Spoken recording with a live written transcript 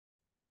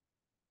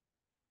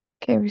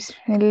Okay,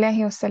 بسم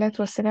الله والصلاة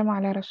والسلام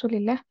على رسول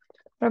الله.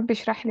 رب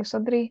اشرح لي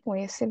صدري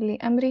ويسر لي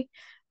أمري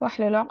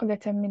واحلل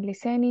عقدة من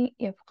لساني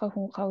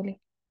يفقه قولي.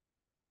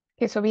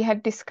 Okay, so we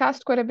had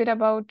discussed quite a bit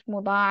about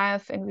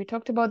مضاعف and we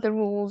talked about the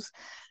rules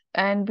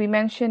and we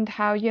mentioned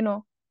how,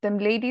 them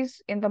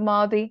ladies in the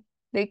Mahdi,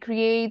 they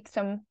create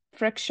some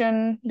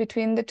friction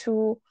between the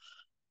two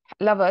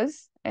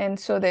lovers, and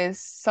so there's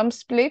some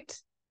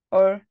split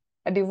or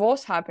a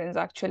divorce happens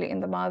actually in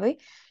the Mahdi.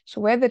 So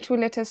where the two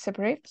letters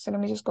separate, so let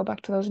me just go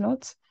back to those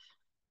notes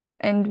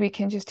and we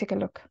can just take a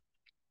look.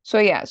 So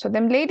yeah, so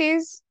them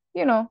ladies,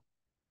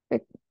 they,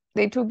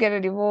 they two get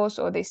a divorce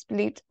or they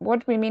split.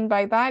 What we mean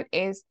by that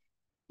is,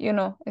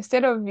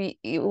 instead of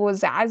it was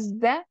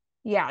azda,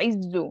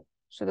 ya'izzu.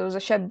 So there was a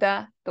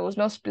shadda, there was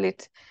no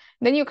split.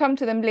 Then you come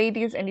to them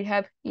ladies and you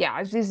have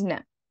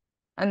ya'zizna.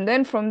 And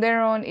then from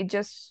there on, it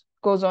just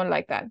goes on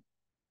like that.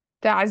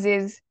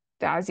 Ta'aziz,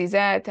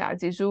 ta'azizat,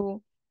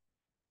 ta'azizu,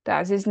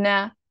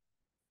 ta'azizna,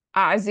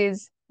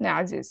 a'aziz,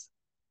 na'aziz.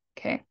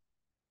 Okay.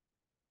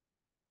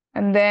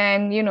 And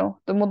then,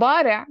 the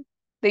mudari',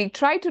 they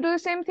try to do the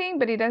same thing,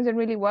 but it doesn't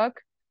really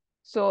work.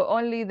 So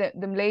only the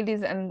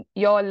ladies and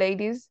your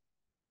ladies,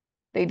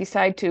 they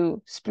decide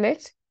to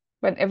split,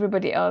 but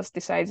everybody else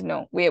decides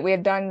no. We're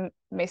done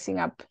messing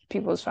up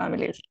people's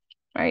families,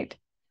 right?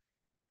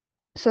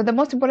 So the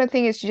most important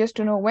thing is just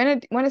to know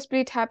when a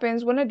split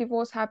happens, when a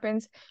divorce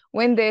happens,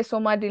 when they're so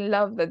mad in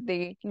love that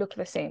they look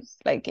the same.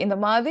 Like in the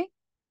Madi,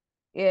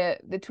 yeah,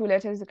 the two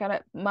letters they kind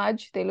of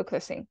merge, they look the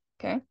same.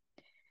 Okay.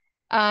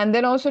 And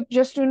then also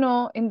just to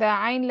know in the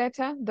Ain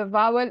letter, the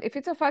vowel, if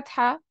it's a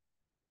fatha,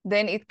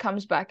 then it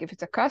comes back. If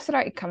it's a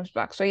kasra, it comes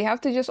back. So you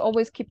have to just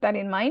always keep that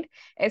in mind,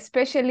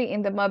 especially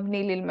in the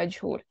mabni lil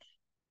majhul.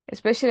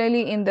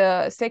 Especially in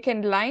the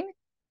second line,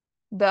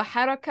 the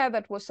haraka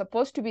that was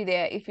supposed to be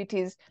there, if it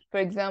is, for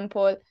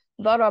example,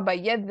 daraba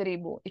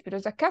yadribu, if it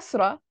was a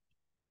kasra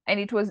and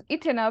it was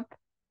eaten up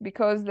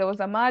because there was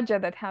a marja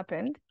that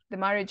happened, the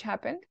marriage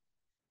happened,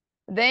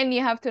 then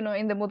you have to know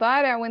in the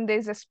mudara when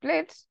there's a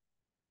split,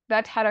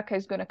 that haraka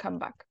is going to come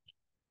back.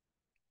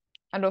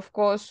 And of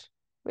course,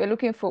 we're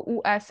looking for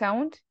u'a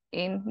sound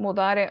in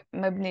mudari'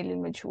 mabni lil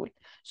majhul.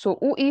 So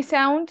u'i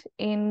sound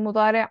in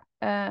mudari'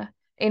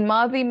 in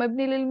madi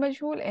mabni lil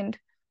majhul and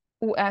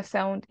u'a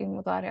sound in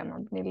mudari'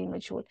 mabni lil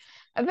majhul.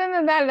 Other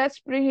than that, that's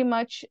pretty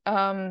much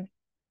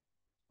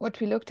what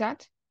we looked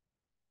at.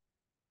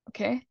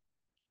 Okay,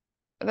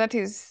 that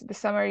is the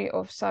summary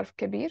of Sarf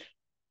Kabeer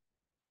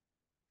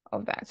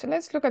of that. So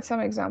let's look at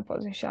some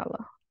examples,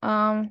 inshallah.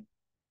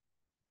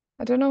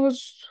 I don't know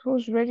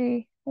who's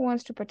ready, who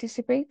wants to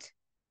participate.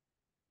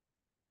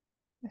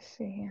 Let's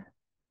see here.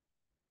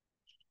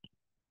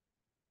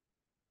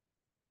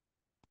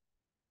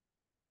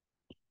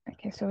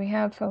 Okay, so we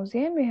have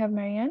Fawzia and we have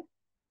Marianne.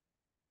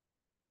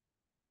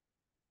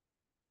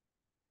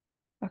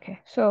 Okay,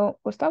 so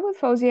we'll start with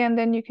Fawzia and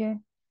then we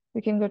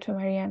can go to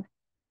Marianne.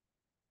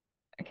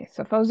 Okay,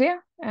 so Fawzia,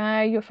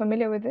 you're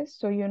familiar with this,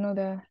 so you know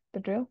the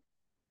drill.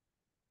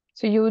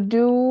 So you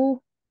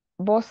do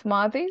both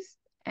madis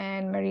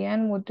and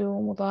Marianne will do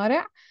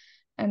mudari',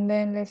 and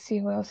then let's see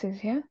who else is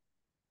here.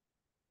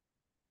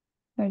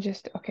 No,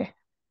 just okay.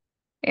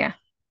 Yeah.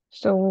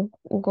 So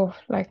we'll go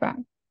like that.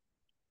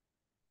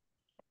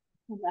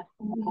 Can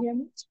you hear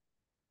me?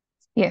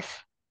 Yes.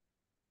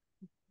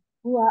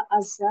 هو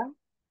أزا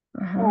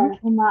Uh-huh.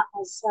 هما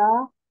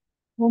أزا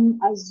هم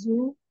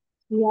أزو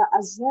هي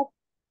أزت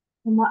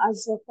هما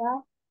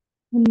أزتا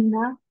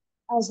هن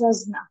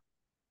أززنا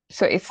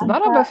So it's أنت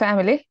Daraba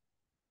family.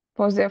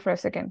 Pause there for a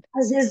second.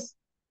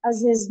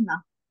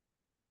 أززنا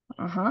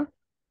Uh-huh.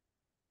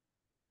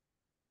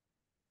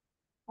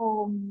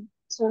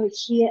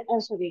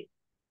 sorry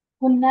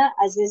هن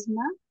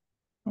أززنا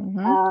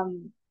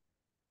Mm-hmm.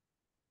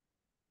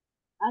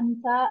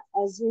 أنت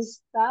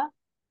أززت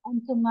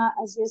أنتما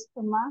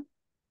أززتما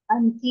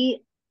أنت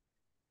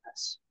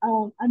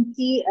أنت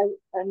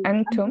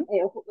Antum.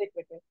 wait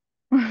wait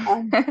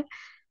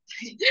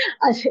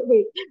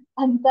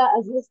أنت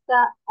أززت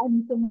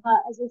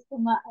أنتما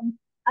أززتما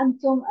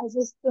أنتم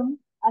أززتم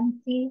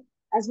أنت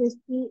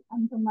أززتي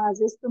أنتما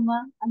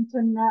أززتما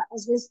أنتن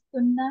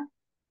أززتن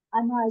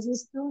أنا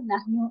أززت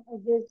نحن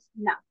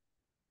أززنا.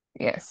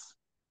 Yes.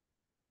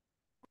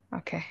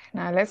 Okay.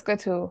 Now let's go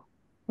to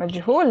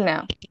Majhul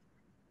now.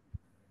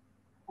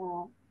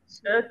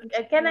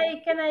 Can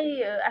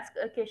I ask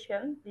a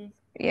question, please?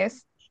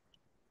 Yes.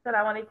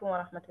 Assalamu alaikum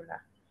wa rahmatullah.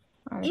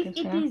 If Alaikum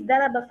it salam. is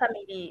Daraba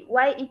family,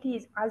 why it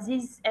is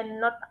Aziz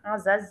and not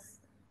Azaz?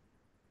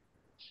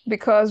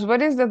 Because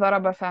what is the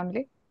Daraba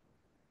family?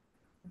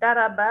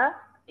 Daraba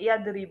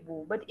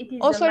Yadribu, but it is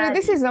Oh, the sorry,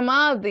 this Madi. is a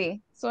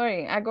Madi.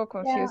 Sorry, I got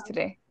confused Yeah.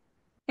 today.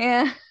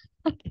 Yeah,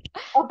 I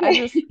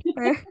Okay. just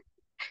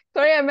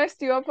sorry I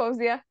messed you up,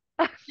 Fauzia.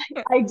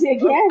 I did.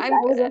 Yes, And I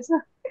was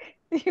also.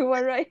 you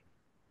were right.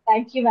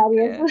 Thank you,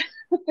 Mariam, Yeah,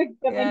 for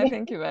coming yeah. in.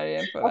 Thank you,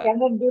 Marian, for Okay, that. I'm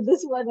gonna do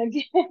this one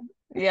again.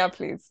 Yeah,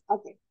 please.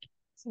 Okay.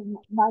 So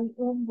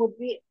Malum would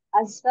be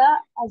Azza,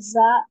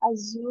 Azza,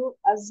 Azu,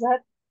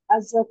 Azat,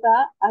 Azata,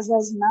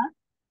 Azazna.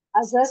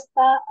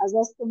 Azasta,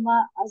 azastuma,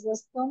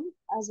 azastum,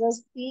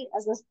 azasti,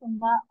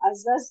 azastuma,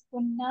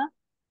 azastunna,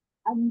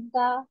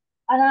 anta,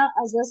 ana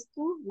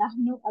azastu,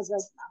 nahnu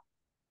azazna.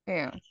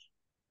 Yeah.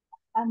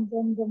 And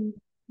then the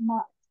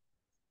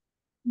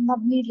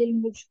mabni lil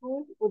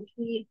majhul would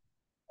be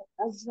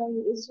Azza,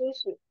 Uzza,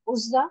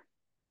 Uzza,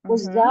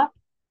 Mm-hmm.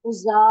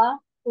 Uzza,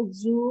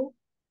 Uzzu,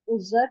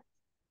 Uzzat,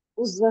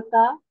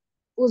 Uzzata,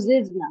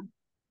 Uzizna.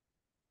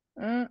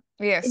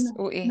 Yes. No,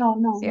 Ui. no,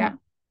 no. Yeah.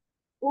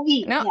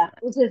 Ui, No. yeah,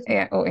 Uzizna.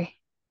 Yeah. Ui.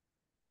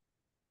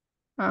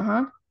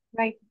 Uh-huh.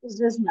 Right,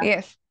 Uzizna.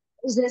 Yes.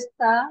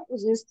 Uzista,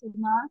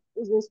 Uzistuma,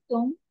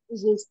 Uzistum,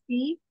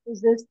 Uzisti,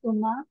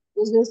 Uzistuma,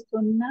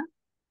 Uzistunna,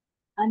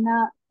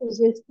 Ana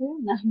Uzistu,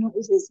 Nahnu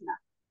Uzizna.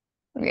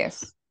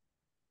 Yes.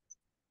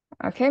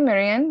 Okay,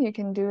 Marianne, you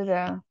can do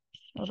the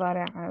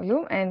مضارع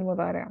معلوم and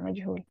مضارع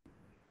مجهول.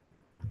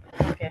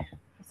 Okay.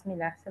 بسم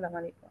الله. السلام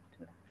عليكم ورحمة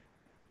الله.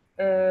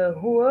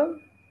 هو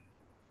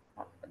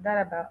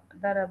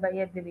ضرب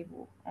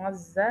يضرب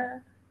عز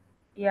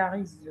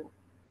يعز.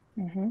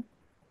 Mm-hmm.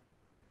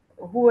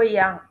 هو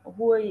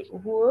هو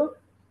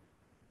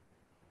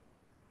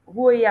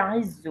هو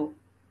يعز.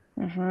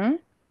 Mm-hmm.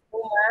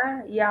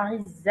 هما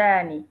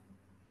يعزان.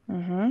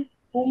 Mm-hmm.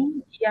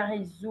 هم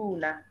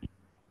يعزون.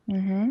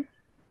 Mm-hmm.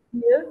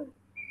 هي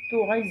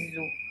تعز.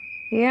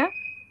 Yeah.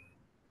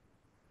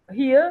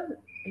 هي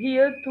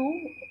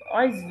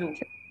تعز.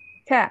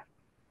 تا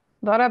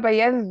ضرب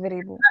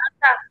يضرب.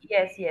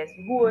 Yes.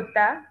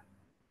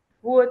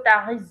 هو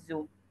تعز.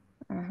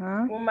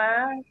 Uh-huh.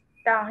 هما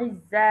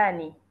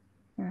تعزان.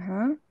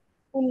 Uh-huh.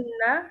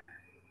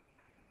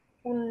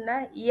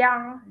 هن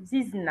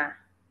يعززن.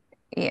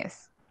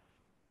 Yes.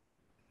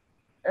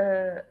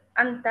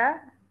 أنت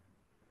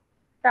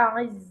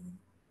تعز.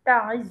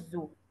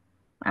 Uh-huh.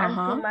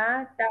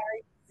 أنتما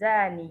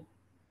تعزان.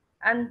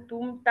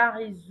 أنتم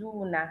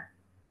تعزون.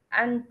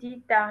 أنت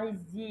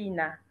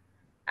تعزين.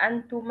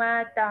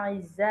 أنتما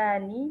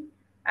تعزان.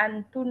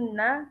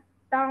 أنتن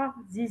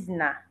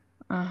تعززن.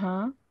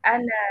 Uh-huh.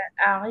 أنا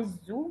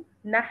أعز.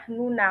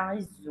 نحن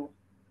نعز.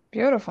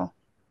 Beautiful.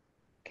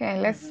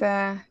 Okay, let's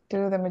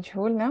do the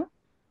مجهول now.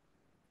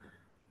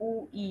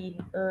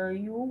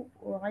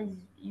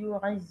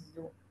 يعز.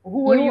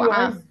 هو You are.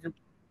 يعز.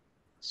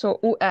 So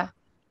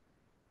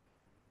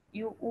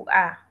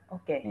UA.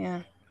 Okay.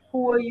 Yeah.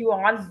 هو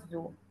يعز.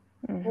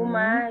 Mm-hmm.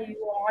 هما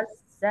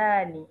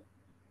يعزان.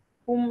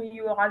 هم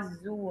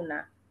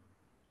يعزون.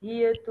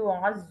 هي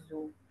تعز.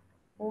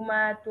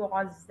 هما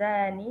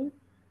تعزان.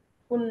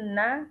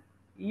 هن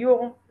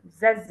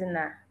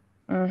يعززن.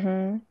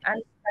 Mm-hmm.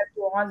 أنت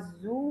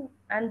تعز.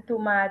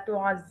 أنتما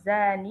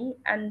تعزان.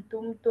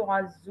 أنتم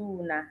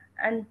تعزون.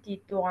 أنت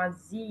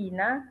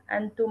تعزين.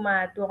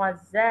 أنتما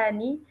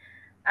تعزان.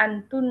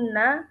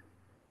 أنتن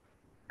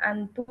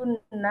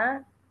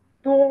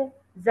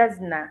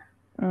تعززن.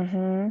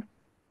 Mm-hmm.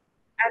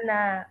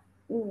 أنا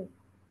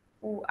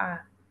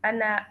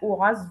أنا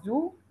أعز.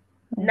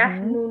 Mm-hmm.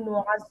 نحن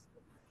نعز.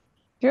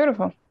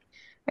 Beautiful.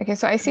 Okay,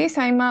 so I see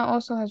Saima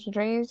also has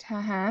raised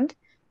her hand.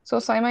 So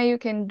Saima, you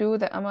can do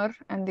the Amr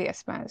and the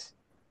Asmas.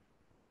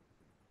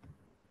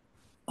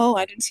 Oh,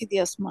 I didn't see the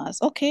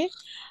asmas. Okay.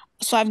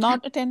 So I've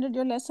not attended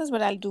your lessons,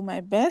 but I'll do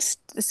my best.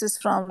 This is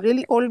from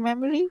really old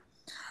memory.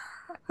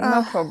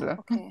 No problem.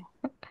 Okay.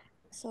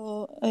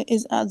 So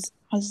is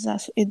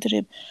Azaz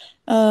Idrib.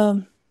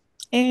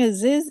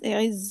 Iziz,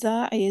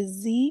 Izza,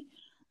 Izzi,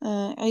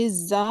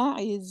 Izza,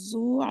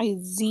 Izzu,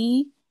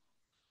 Izzi,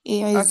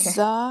 Okay.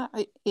 Izza,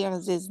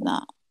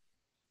 Izizna.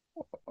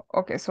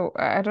 Okay, so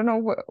I don't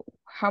know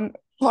how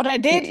What I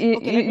did?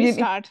 Okay, let me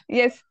start.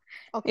 Yes,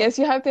 Okay. yes,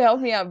 you have to help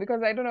me out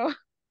because I don't know.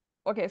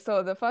 Okay,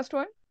 so the first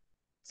one,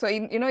 so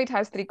you know it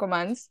has 3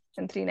 commands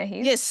and 3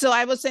 nahis. Yes, so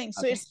I was saying,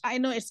 so Okay. I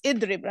know it's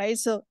Idrib, right?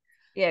 So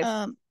Yes.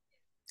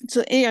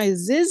 so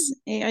Iziz,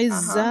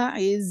 Izza,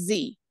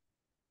 Izzi.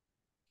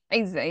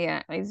 Izza,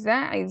 yeah.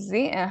 Izza,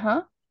 Izzi,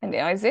 and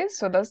Iziz.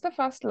 So that's the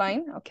first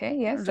line. Okay,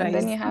 yes. Right. And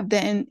then you have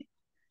then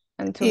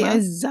Antuma.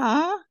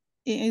 Izza,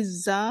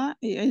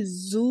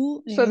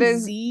 Izzu, So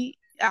there's Izzi.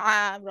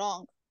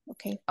 Wrong.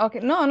 Okay.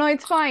 Okay, no,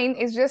 it's fine.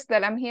 It's just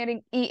that I'm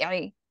hearing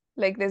EI.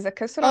 Like there's a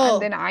kasra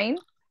and then ayn.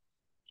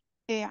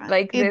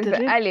 Like there's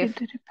the alif.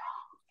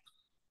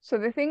 So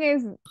the thing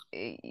is,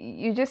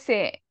 you just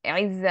say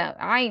izza,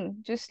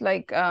 ayn, just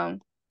like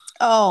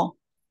Oh,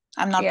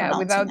 I'm not yeah,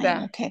 pronouncing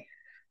ayn. Okay.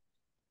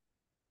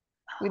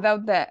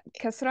 Without the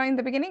kasra in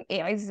the beginning,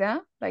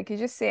 izza, like you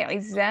just say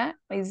izza,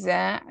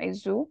 izza,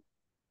 izzu,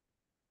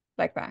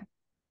 like that.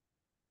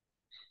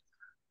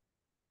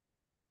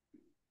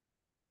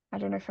 I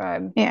don't know if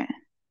I'm Yeah.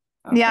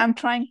 okay. Yeah, I'm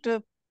trying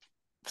to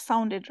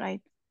sound it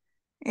right.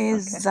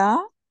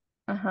 Izza,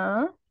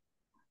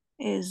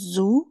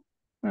 Izzu,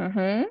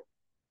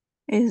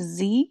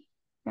 Izzi,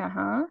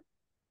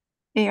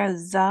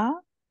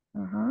 Izza,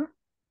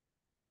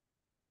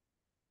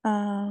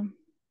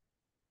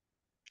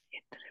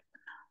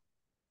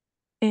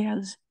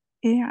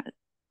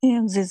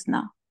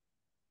 Izizna.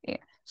 Yeah.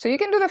 So you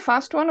can do the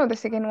first one or the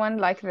second one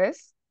like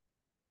this.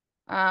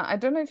 I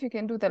don't know if you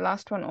can do the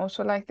last one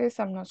also like this.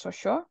 I'm not so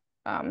sure.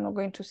 I'm not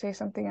going to say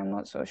something I'm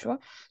not so sure.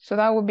 So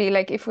that would be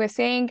like if we're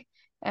saying,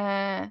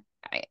 it's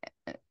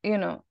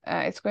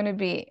going to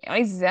be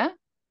Izza.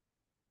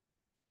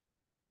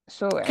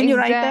 So Can you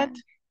write Izza. that?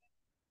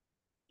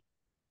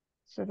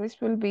 So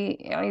this will be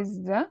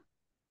Izza,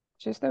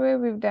 just the way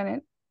we've done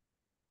it.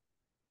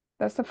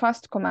 That's the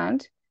first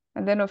command.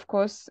 And then, of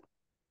course,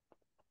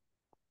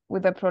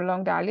 with a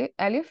prolonged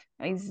alif,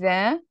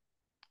 Izza.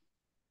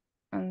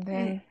 And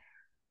then,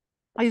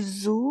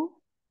 Izu.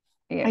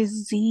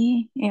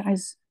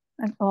 yes,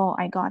 Oh,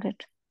 I got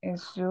it.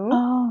 Izu.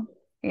 Oh,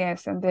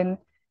 Yes, and then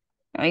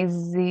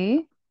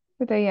Izzi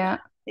with a ya.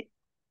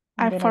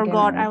 I And then again,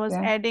 forgot. I was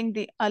Izza. adding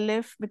the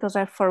alif because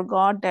I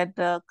forgot that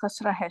the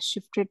kasra has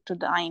shifted to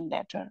the ain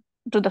letter,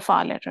 to the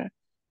fa letter.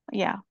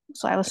 Yeah,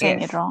 so I was saying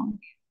it Yes, wrong.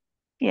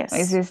 Yes,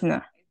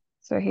 Izizna.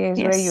 So here's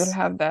where you'll yes,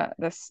 have the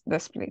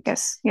split.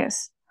 yes.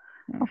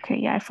 Mm. Okay,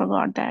 yeah, I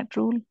forgot that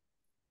rule.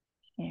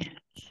 Yeah.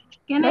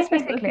 Can I That's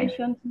have a basically it.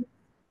 question?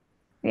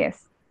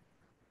 Yes.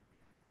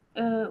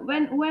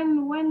 When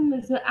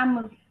the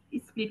amr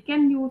is split,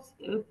 can you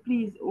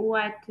please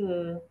what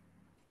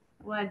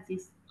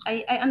this?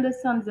 I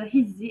understand the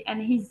hizzi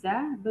and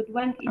hizza, but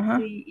when Uh-huh.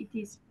 it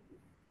is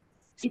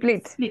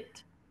Split.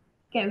 split,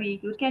 can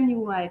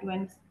you write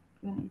when it's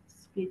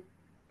split?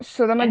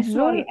 So the And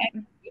sorry,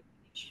 majzoom,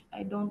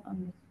 I don't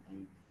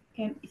understand. I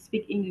can't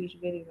speak English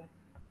very well.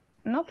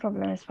 no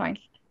problem, it's fine.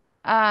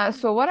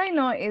 So what I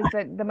know is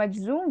that the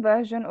majzoom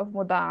version of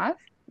muda'af,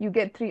 you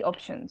get 3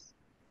 options.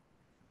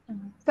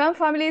 Mhm. Some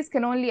families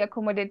can only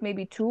accommodate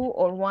maybe 2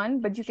 or 1,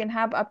 but you can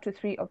have up to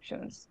 3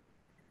 options.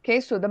 Okay,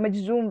 so the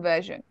majzoom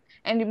version.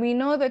 And we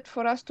know that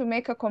for us to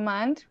make a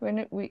command,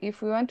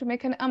 if we want to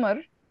make an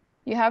amr,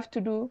 you have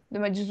to do the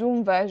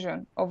majzoom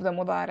version of the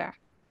mudara'.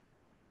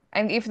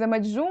 And if the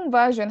majzoom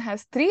version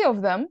has 3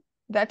 of them,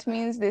 that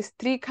means there's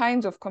 3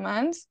 kinds of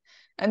commands,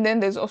 and then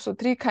there's also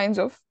 3 kinds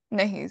of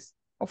nahis,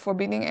 of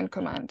forbidding and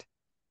command.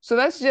 So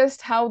that's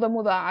just how the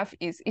muda'af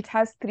is. It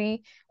has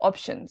 3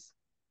 options.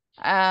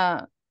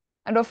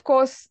 And of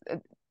course,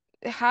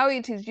 how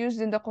it is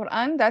used in the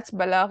Quran, that's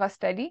balagha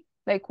study,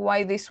 like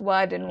why this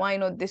word and why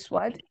not this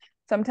word.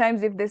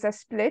 Sometimes if there's a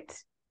split,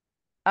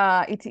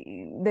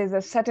 there's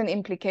a certain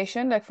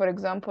implication, like for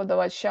example, the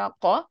word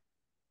shaqqa,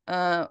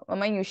 وَمَنْ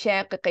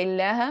يُشَاقِقِ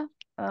اللَّهَ,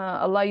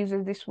 Allah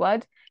uses this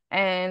word,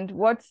 and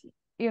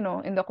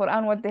in the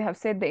Quran, what they have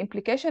said, the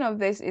implication of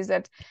this is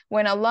that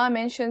when Allah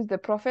mentions the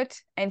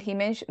Prophet, and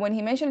when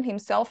he mentioned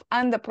himself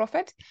and the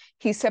Prophet,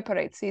 he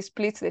splits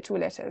the 2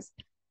 letters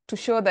to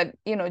show that,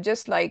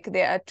 just like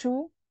there are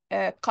 2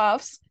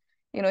 qafs,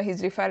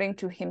 he's referring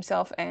to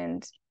himself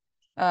and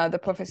the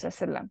Prophet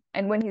ﷺ.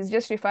 And when he's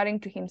just referring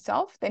to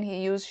himself, then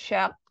he used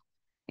shaq,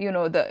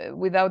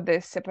 without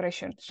the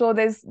separation. So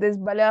there's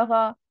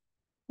balagha,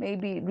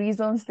 maybe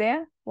reasons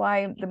there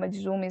why the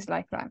majzoom is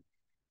like that.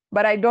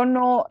 But I don't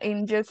know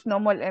in just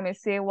normal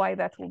MSA why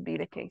that would be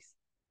the case.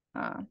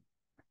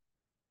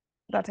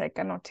 That I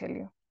cannot tell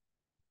you.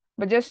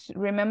 But just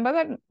remember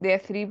that there are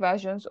 3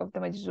 versions of the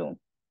majzoom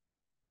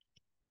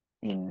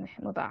in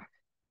mudaf.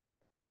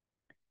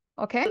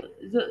 Okay?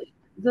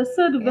 The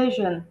third Yeah.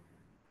 version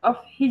of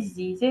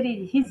hizzi, there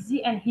is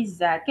hizzi and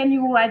hizza. Can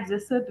you write the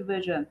third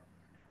version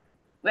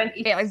when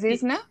it's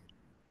I'zizna? split?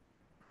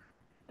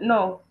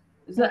 No,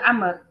 the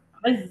amr,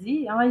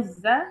 hizzi,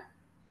 hizza,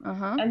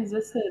 Uh-huh. and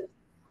the third.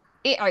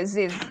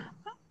 I'ziz.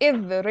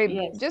 Idrib.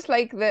 Yes. Just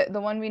like the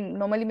one we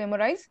normally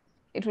memorize,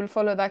 it will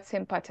follow that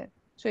same pattern.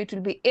 So it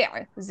will be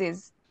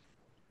I'ziz.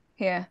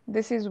 Here,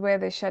 this is where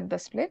they shut the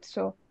split.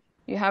 So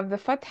you have the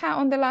fatha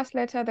on the last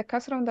letter, the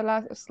kasra on the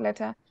last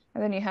letter,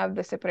 and then you have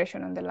the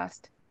separation on the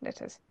last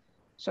letters.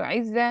 So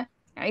Izza,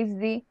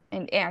 Izzi,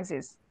 and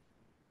I'ziz.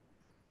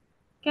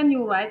 Can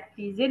you write,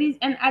 please? There is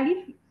an alif.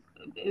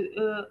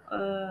 Uh,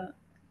 uh,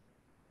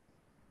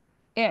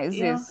 yeah.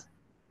 I'ziz.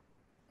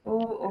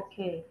 Oh,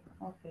 okay.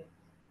 Okay.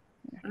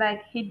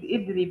 Like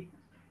idrib.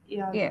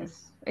 Yeah, Yes,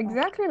 this.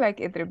 exactly like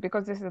Idrib,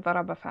 because this is the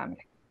Daraba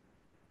family.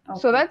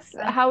 So Okay. that's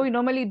Thank how you. we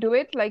normally do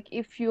it. Like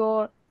if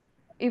we're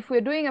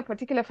doing a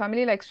particular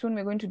family, like soon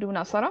we're going to do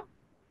Nasara,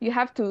 you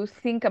have to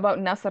think about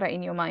Nasara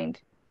in your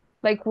mind.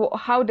 Like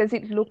how does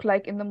it look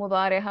like in the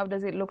Mudare? How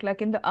does it look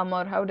like in the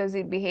Amr? How does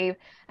it behave?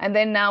 And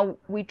then now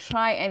we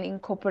try and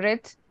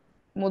incorporate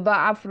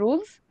Muda'af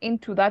rules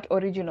into that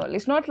original.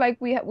 It's not like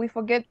we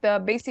forget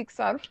the basic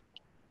Sarf,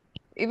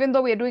 even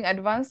though we are doing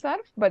advanced Sarf,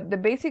 but the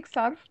basic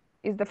Sarf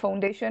is the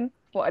foundation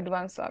for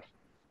advanced Sarf.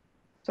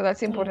 So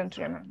that's Yes. important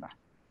to remember.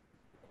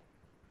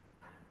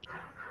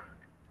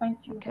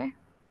 Thank you. Okay.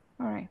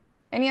 All right.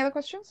 Any other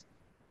questions?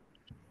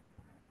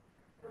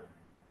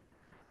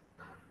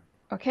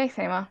 Okay,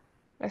 Seema.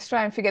 Let's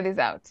try and figure this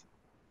out.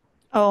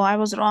 Oh, I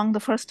was wrong the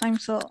first time,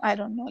 so I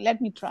don't know.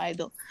 Let me try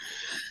though.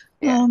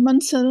 Yeah.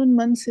 Mansarun,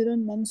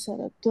 mansirun,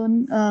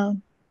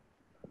 mansaratun.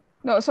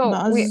 No, so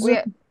we Ma'azz. we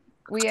are,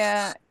 we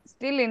are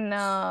still in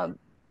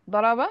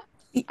Daraba.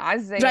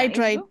 Azza Right,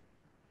 right. ya'izzu.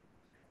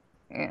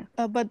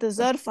 Yeah. But the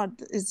zarf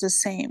is the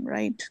same,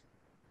 right?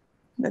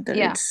 Whether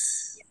Yeah.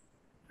 it's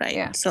right.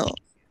 Yeah. So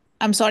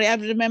I'm sorry,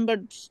 I've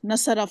remembered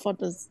nasara for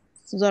the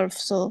zarf.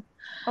 So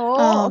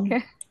Oh,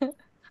 okay.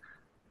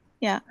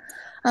 Yeah.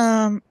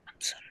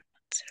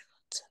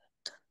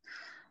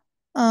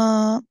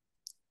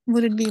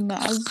 Would it be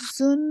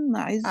ma'azzun,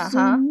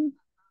 ma'izzun,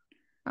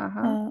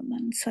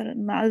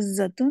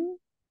 ma'azzatun?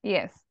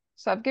 Yes.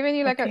 So I've given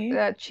you like Okay.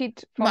 a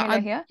cheat formula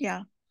Ma'ad, here.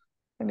 yeah.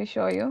 Let me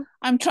show you.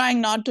 I'm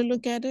trying not to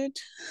look at it.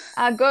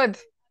 Good.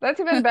 That's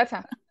even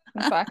better,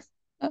 in fact.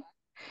 Yeah,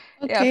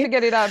 Okay.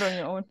 figure it out on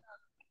your own.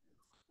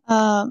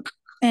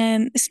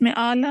 And ismi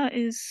ala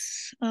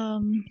is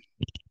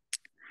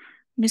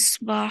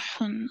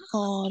misbahun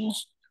or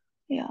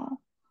yeah.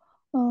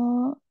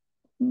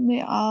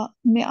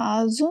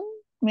 Mi'azun,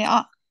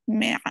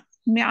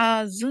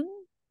 mi'azun,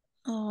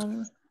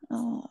 or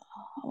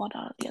what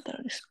are the other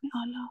ismi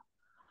ala?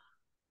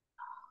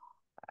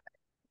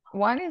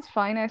 One is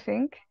fine, I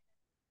think.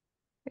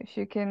 If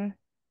you can.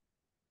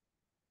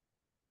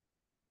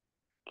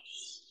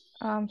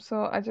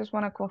 So I just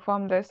want to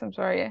confirm this. I'm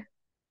sorry.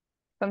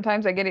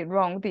 Sometimes I get it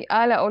wrong. The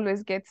ala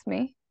always gets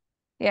me.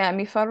 Yeah,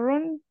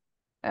 mifarrun.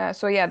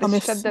 So yeah, the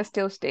shadda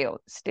still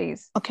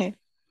stays Okay.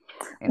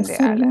 in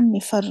the ala. Mifarrun,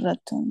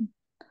 mifarratun.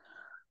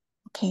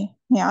 Okay.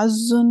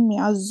 Mi'azzun,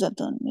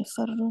 mi'azzatun.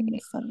 Mifarrun,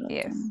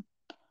 Yes.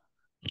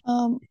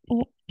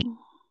 mifarratun.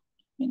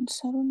 Min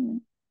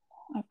sarun.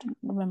 I have to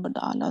remember the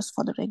alas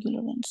for the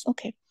regular ones.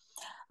 Okay.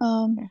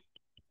 Yeah.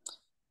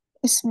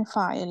 Ismi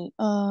fa'il.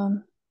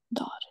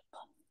 Darib.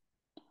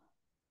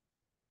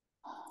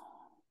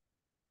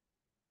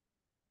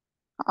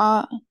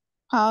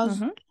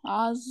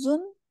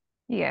 Azun.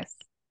 Yes.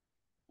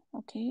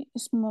 Okay.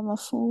 Ismi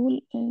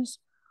maf'ul is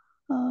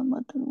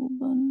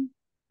madruban.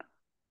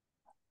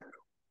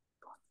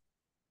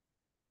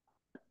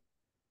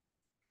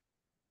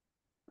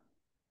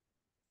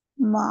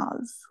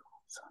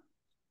 Ma'zuzan.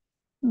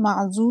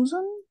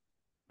 Ma'zuzan.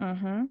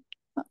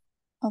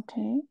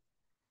 Okay.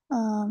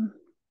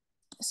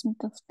 اسم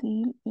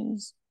تفضيل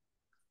is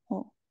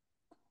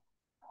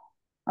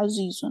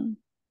Azizun.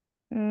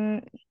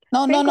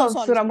 Think of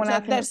Sorry. Surah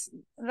Munafiqun. That's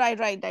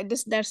right.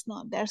 That's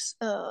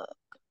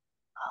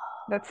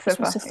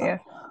Sifa, yes.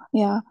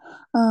 Yeah.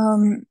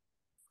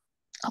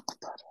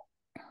 Akbar.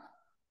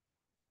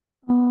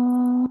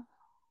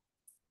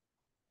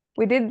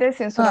 We did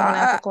this in Surah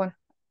Munafiqun.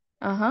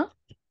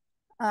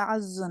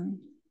 Azun.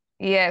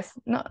 Yes.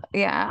 No,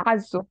 yeah,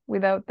 Azzu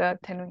without the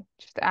tanween.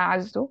 Just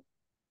Azzu.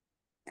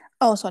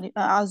 Oh, sorry.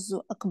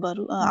 Azzu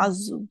Akbaru.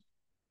 Azzu.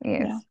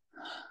 Yes. Yeah.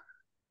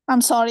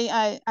 I'm sorry.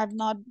 I've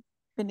not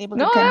been able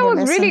to No, attend that your was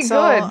lesson. really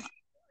So good.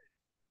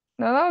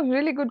 No, that was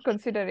really good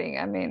considering.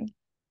 I mean,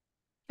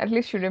 at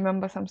least you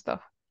remember some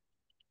stuff.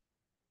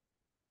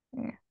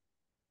 Yeah.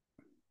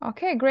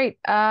 Okay, great.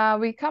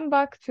 We come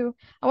back to,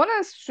 I want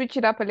to switch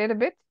it up a little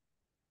bit.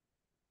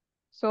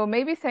 So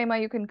maybe Saima,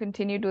 you can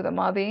continue do the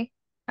Madi,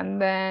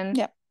 and then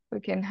yeah. we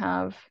can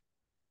have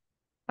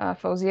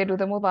Fawzia do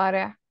the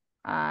Mudari,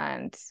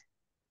 and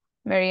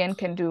Marianne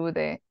can do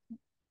the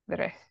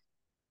rest.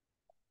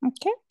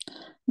 Okay.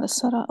 The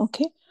Surah.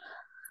 Okay.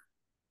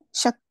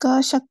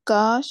 Shakka,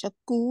 shakka,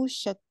 shakku,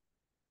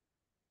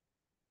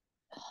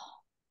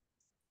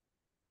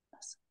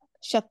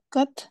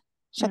 shakkat,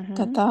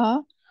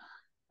 shakkata,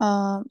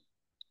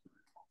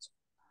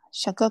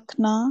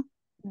 shakakna,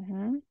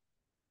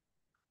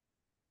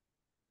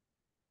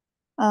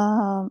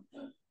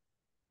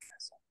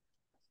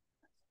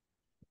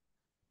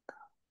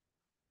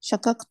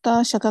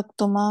 shakakta,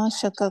 shakaktuma,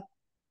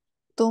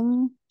 shakaktum,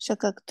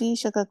 shakakti,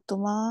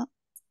 shakaktuma,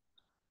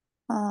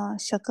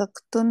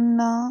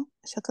 shakaktunna,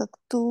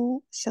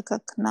 shakaktu,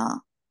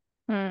 shakakna.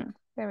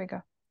 There we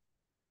go.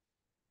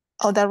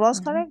 Oh, that was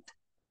correct?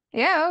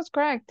 Yeah, that was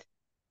correct.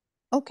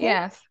 Okay.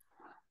 Yes.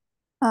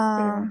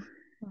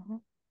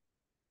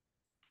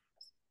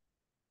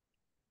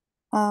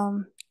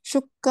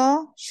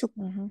 Shukka,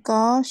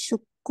 shukka,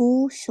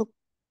 shukku,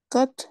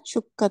 shukkat,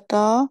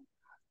 shukkata,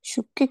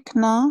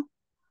 shukkikna,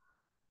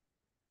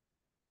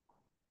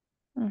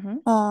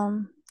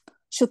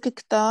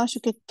 shukikta,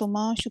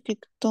 shukiktuma,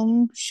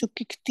 shukiktum,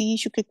 shukikti,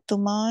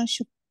 shukiktuma,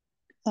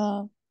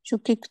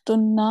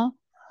 shukiktunna,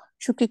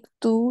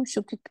 shukiktu,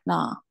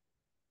 shukikna.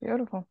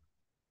 Beautiful.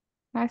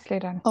 Nicely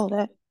done. Oh,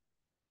 that.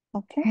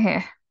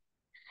 Okay.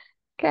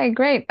 Okay,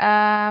 great.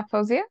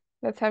 Fawzia,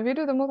 let's have you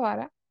do the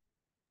Mudari.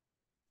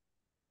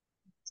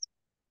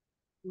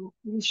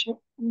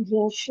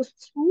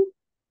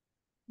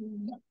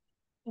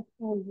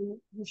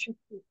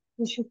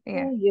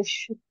 Yeah.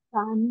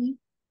 يشكان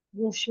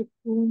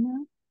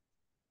يشكون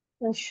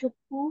تشك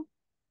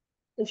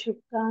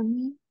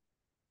تشكان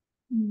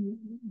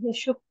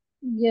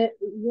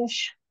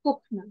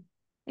يشككن.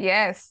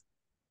 Yes.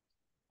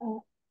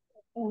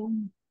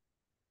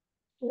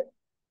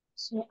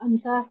 So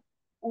أنت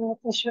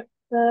تشك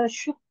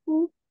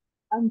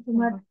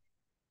أنتما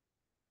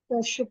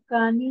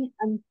تشكان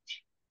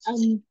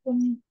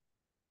أنتم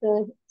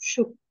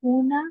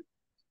تشكون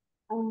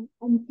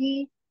أنت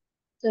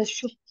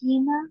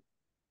تشكين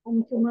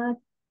أنتما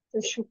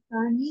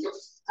تشكان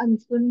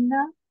أنتن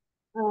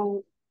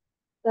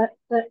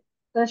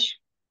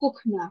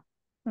تشككن.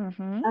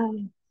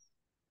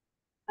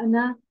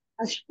 أنا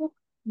أشكك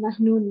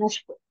نحن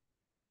نشكر.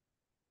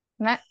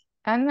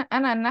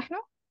 أنا نحن.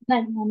 No,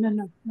 no, no,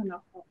 no, no,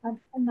 no.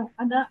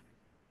 أنا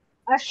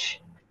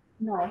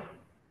no.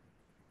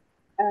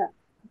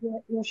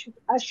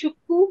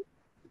 أشكو.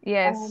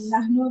 Yes.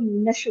 نحن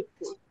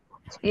نشكو.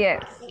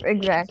 Yes,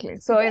 exactly.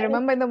 So I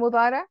remember in the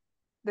mudara,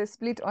 the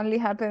split only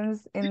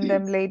happens in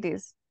them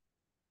ladies,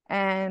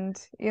 and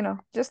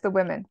just the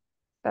women.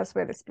 That's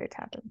where the split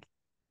happens.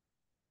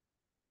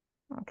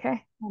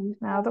 Okay.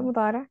 Now the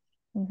mudara.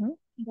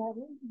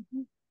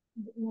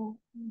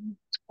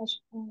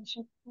 شكو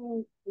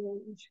شكا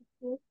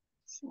يشكو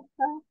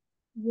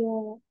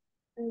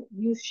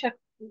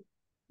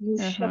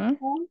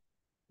يشكون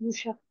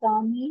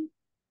يشكاني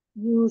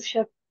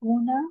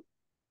يشكون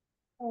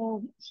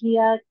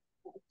هي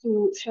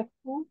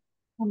تشكو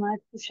هما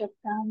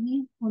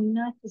تشكاني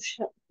هن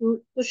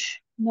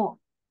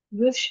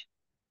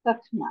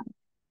يشتكنا.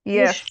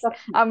 Yes,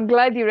 I'm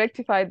glad you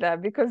rectified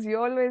that because you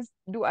always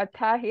do a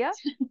ta here,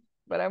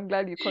 but I'm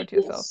glad you caught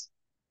yourself.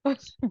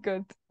 Yes.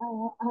 Good.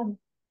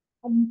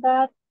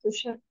 أنت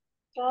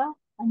تشكى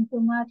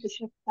أنتما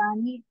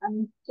تشكاني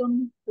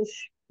أنتم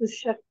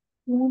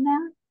تشكون.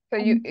 So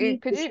could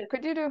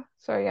you do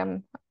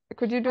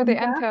could you do the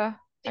enter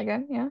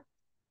again? Yeah.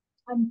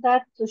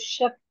 أنت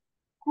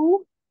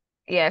تشكو.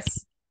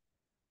 Yes.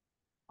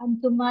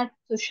 أنتما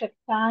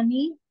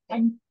تشكاني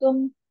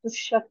أنتم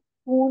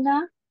تشكون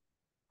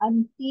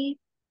أنت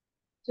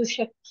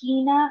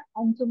تشكين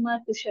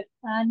أنتما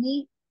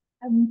تشكاني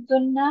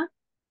أنتن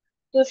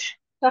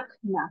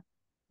تشككن.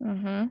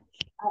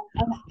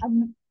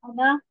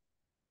 أنا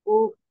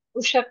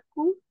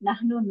أشكو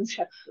نحن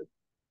نشكو.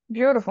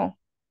 Beautiful.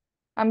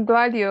 I'm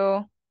glad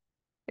you're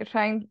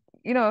trying,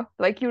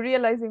 like you're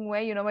realizing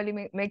where you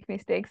normally make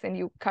mistakes and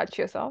you catch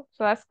yourself.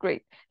 So that's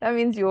great. That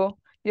means you're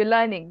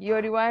learning,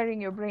 you're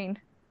rewiring your brain,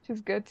 which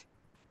is good.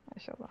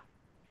 MashaAllah.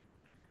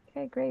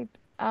 Okay, great.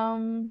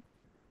 Then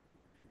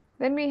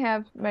we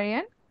have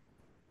Marianne.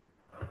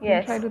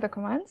 Yes. Try to do the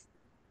commands.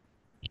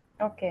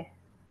 Okay.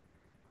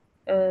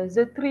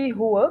 The three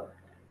huwa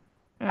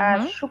are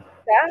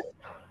shukka,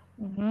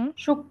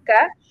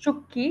 shukka,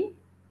 shukki,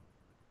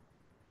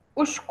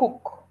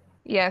 ushkuk.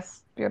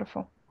 Yes,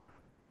 beautiful.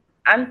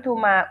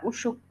 Antuma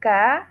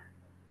ushukka,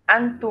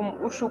 antum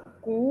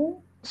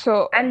ushukku.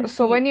 So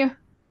when you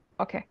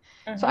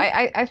so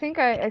Mhm. I think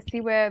I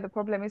see where the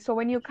problem is. So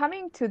when you're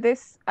coming to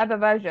this other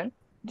version,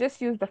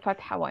 just use the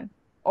fatha one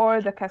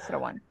or the kasra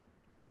one.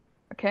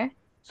 Okay?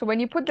 So when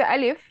you put the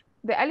alif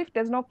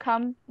does not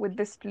come with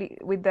this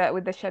with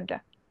the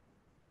shadda.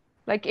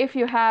 Like if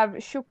you have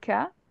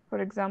shukka, for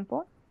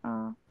example,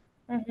 so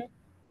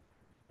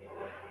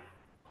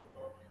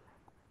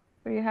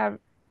you have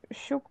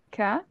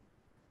shukka,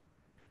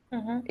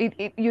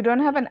 you don't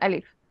have an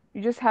alif.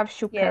 You just have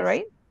shukka, Yes.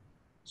 right?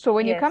 So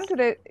when you come Yes. to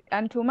the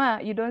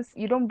antuma,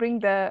 you don't bring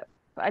the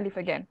alif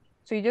again.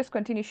 So you just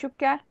continue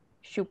shukka,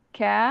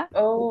 shukka,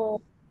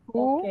 Oh,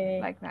 who,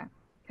 okay. like that.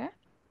 Okay?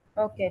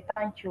 Okay,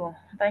 thank you.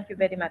 Thank you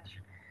very much.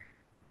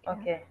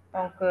 Okay.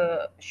 Donc,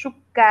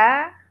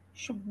 shukka,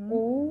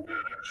 shukku,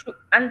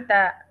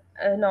 anta,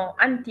 no,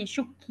 anti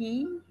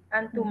shukki,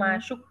 antuma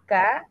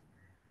shukka,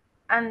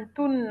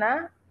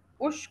 antunna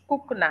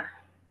ushkukna.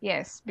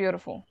 Yes,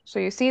 beautiful. So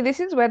you see, this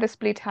is where the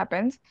split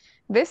happens.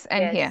 This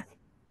and Yes. here.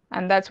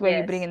 And that's where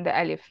you bring Yes. in the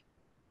alif.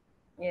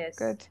 Yes.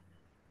 Good.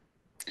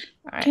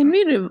 All right. Can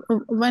we,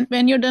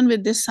 when you're done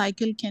with this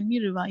cycle, can we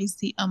revise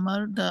the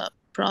Amar, the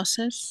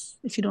process,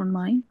 if you don't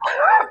mind?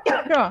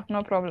 Sure,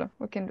 no problem.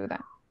 We can do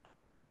that.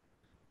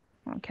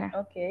 Okay.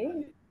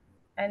 Okay.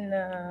 And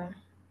the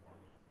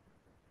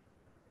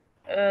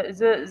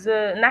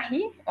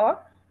nahi or?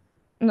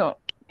 No.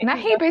 It is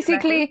Nahi not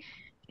basically,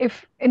 we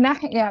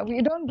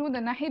don't do the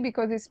nahi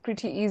because it's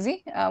pretty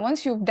easy.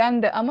 Once you've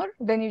done the amr,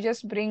 then you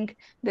just bring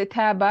the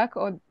ta back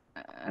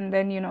and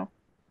then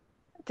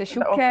the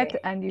shukat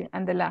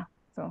and the la.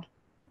 So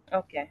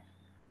okay.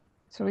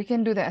 So we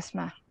can do the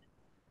asma.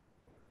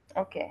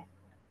 Okay.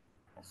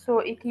 So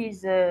it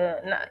is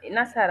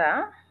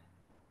nasara.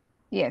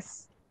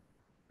 Yes.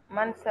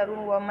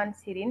 Mansarun wa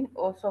mansirin.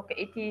 Also,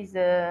 it is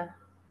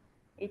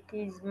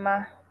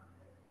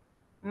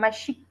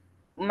mashik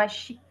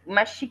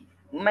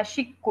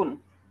mashikun.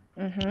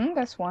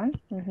 That's one.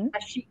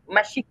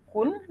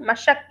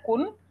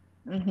 Mashakun,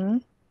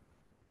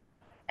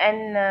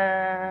 and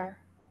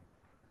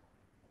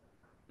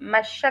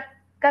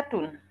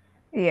mashakkatun.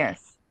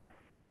 Yes.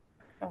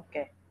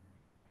 Okay,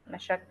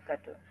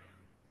 mashakkatun.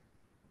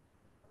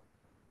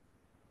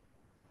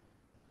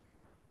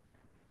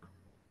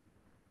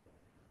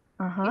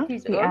 It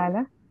is The all.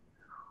 ala.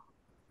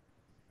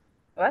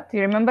 What? Do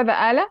you remember the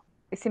ala?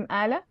 Isim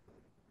ala?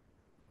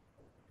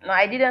 No,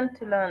 I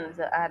didn't learn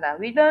the ala.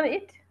 We learn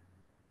it.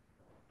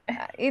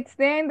 It's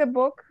there in the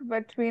book,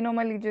 but we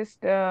normally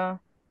just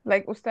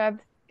like Ustad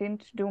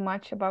didn't do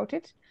much about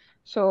it.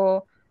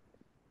 So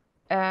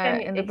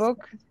Can you in the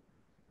book,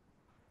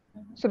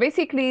 so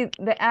basically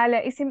the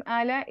ala, isim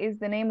ala is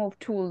the name of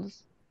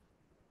tools.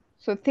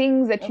 So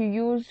things that you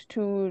use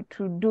to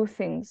do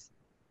things,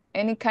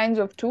 any kinds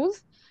of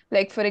tools.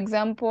 Like for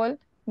example,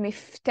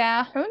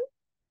 miftahun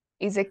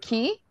is a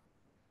key,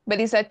 but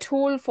it's a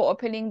tool for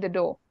opening the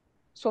door.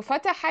 So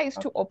fataha is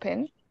to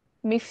open.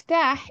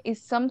 Miftah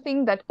is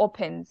something that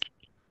opens.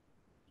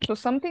 So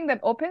something that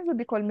opens would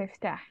be called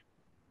miftah.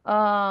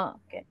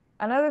 Okay.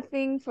 Another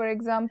thing, for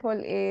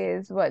example,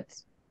 is what?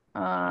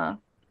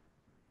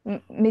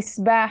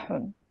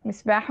 Misbahun.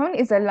 Misbahun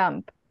is a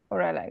lamp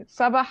or a light.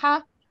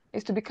 Sabaha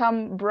is to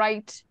become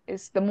bright,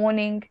 is the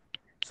morning.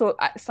 So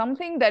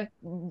something that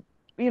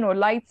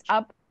lights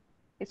up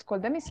is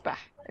called the misbah.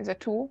 Is a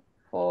tool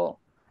for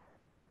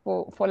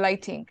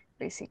lighting,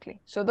 basically.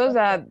 So those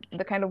are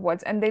the kind of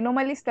words, and they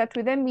normally start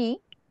with a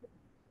me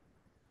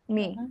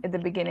at the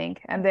beginning,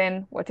 and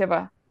then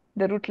whatever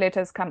the root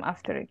letters come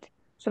after it.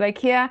 So like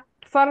here,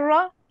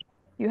 farra,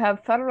 you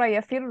have farra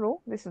yafirru.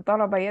 This is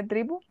daraba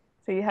yadribu.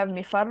 So you have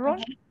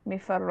mifarrun,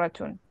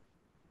 mifarratun.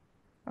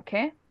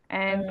 Okay.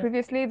 And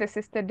previously the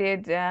sister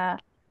did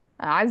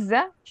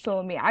azza,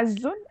 so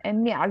mi'azzun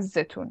and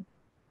mi'azzatun.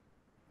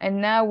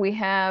 And now we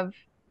have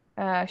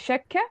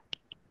shakka,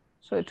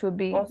 so it will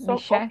be Also,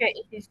 mishak. okay,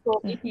 it is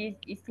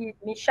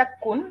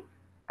mishakun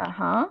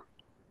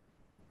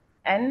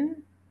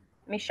and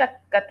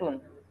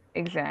mishakkatun.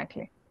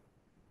 Exactly.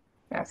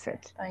 That's Okay,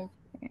 it. thank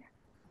you.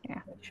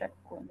 Yeah.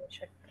 Mishakun,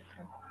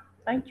 mishakkatun.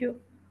 Thank you.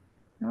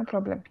 No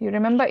problem. You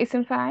remember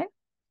isim fa'il?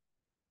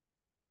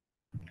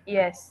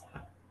 Yes.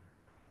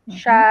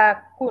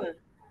 Shakun.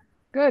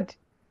 Good.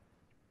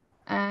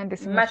 And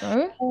isim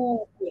maf'ul?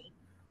 Mashkukun.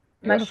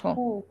 Beautiful.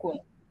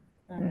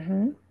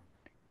 Mashkukun.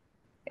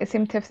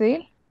 Isim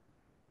tafdil?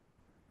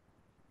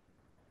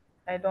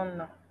 I don't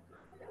know.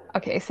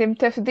 Okay, isim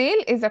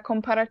tafdil is a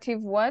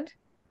comparative word.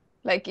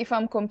 Like if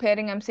I'm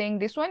comparing, I'm saying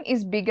this one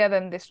is bigger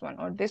than this one,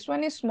 or this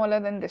one is smaller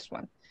than this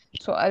one.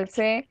 So I'll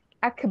say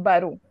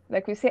akbaru.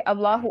 Like we say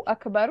Allahu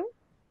akbaru.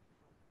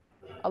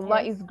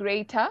 Allah Yes. is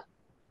greater.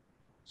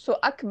 So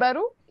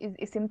akbaru is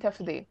isim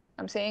tafdil.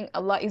 I'm saying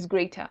Allah is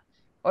greater.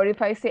 Or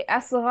if I say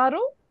asgharu,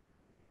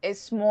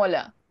 is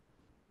smaller.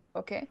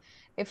 Okay.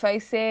 If I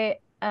say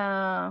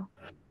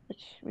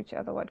which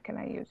other word can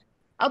I use?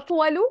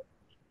 Atwalu,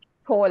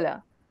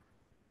 taller.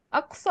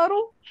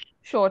 Aqsaru,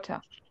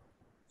 shorter.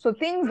 So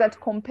things that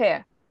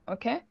compare.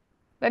 Okay.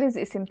 That is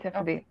isim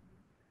tafdil.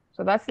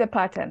 So that's the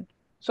pattern.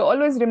 So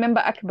always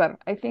remember akbar.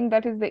 I think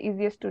that is the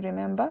easiest to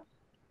remember.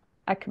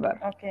 Akbar.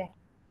 Okay.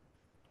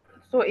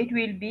 So it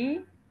will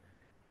be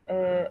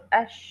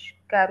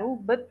ashkaru,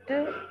 but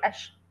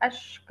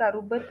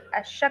ashkaru, but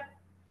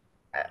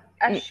Yeah.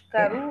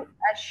 ashkaru,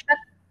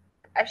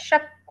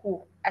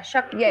 ashakku,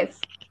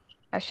 Yes.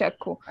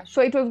 Ashakku.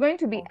 So it was going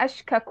to be Oh,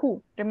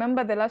 ashkaku.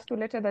 Remember the last two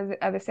letters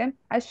are the same?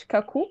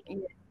 Ashkaku. yes.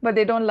 But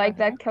they don't like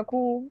that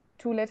kaku,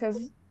 two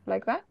letters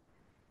like that.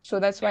 So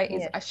that's why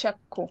it's Yes.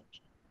 ashakku.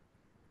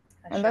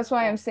 And that's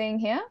why I'm Ashakku. saying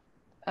here,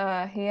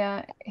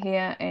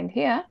 here, and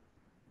here,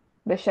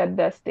 the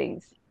shadda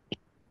stays.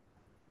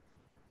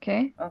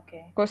 Okay?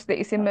 Okay. Of course, the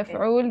isim Okay.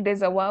 maf'ul,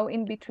 there's a waw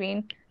in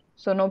between,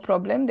 so no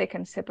problem, they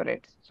can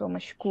separate. So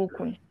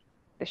mashkukun,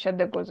 the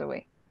shadda goes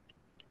away.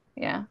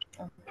 Yeah.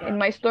 Okay. In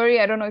my story,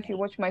 I don't know if you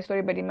watch my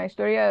story, but in my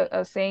story, I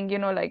was saying,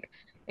 like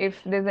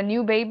if there's a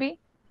new baby,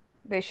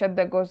 the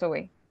shadda goes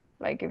away.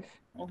 Like if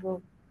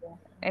Good.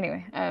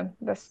 anyway,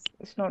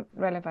 it's not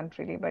relevant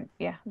really, but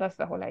yeah, that's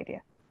the whole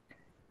idea.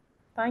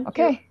 Thank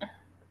you. Okay,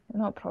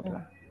 no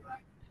problem.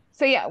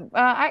 So yeah,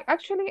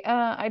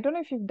 I don't know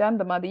if you've done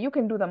the Madi. You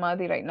can do the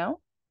Madi right now.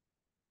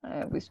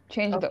 We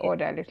changed the Okay.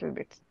 order a little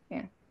bit.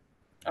 Yeah.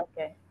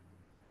 Okay.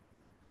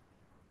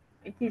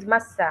 It is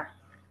massa.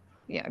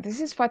 Yeah,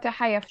 this is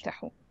Fataha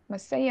yaftahu.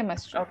 Massa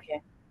yamassu.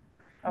 Okay.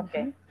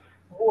 Okay.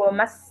 هو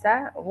مس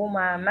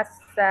هما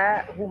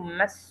مسا هم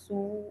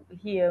مسوا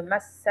هي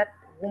مست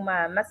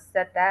هما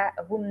مستا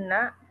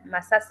هن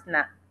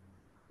مسسنا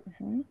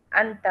Mhm.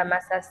 أنت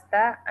مسست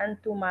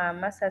أنتما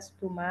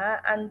مسستما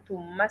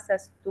أنتم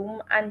مسستم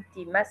أنت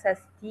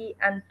مسستي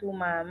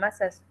أنتما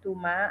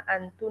مسستما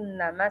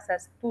أنتن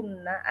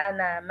مسستن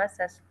أنا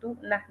مسست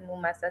نحن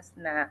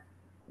مسسنا.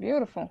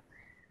 Beautiful.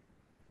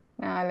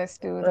 Now let's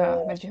do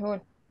the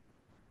majhul.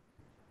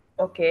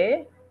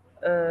 Okay.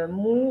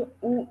 مو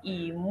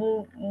أوئي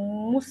مو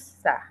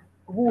مسا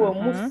هو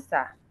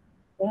مسا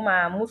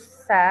هما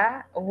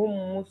مسا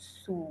هم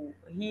مسوا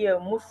هي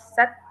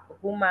مست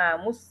هما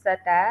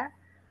مستا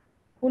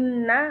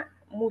هن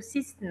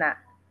مسسنا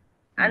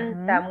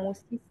أنت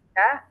مسست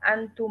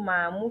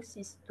أنتما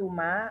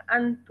مسستما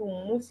أنتم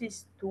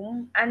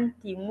مسستم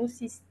أنت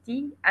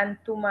مسستي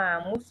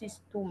أنتما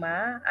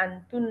مسستما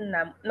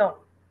أنتن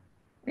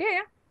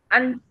Yeah.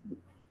 أنت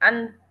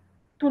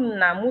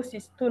أنتن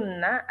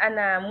مسستن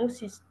أنا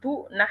مسست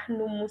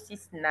نحن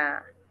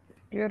مسسنا.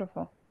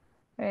 Beautiful.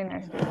 Very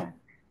nicely done.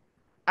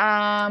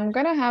 I'm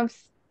gonna have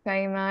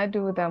Saima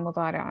do the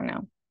mudari'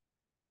 now.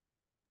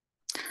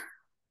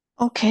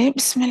 Okay,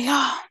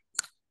 Bismillah.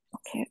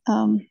 Okay,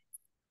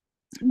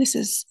 this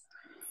is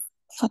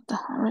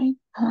Fatah, right?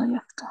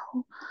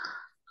 Yaftahu.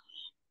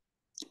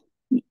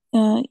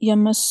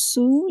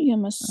 Yamassu,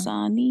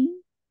 Yamassani,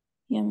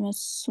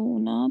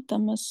 Yamassuna,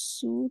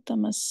 Tamassu,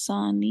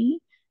 Tamassani,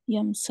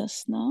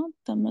 Yamsasna,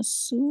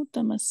 tamassu,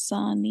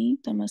 tamassani,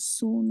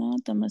 tamassuna,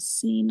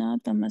 tamassina,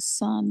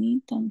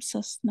 tamassani,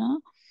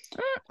 tamsasna,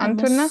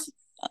 Antunna?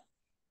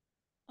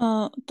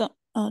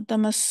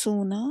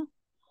 tamassuna.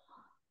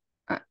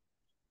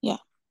 Yeah.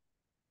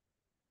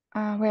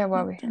 Where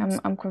were we?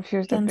 I'm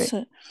confused a bit.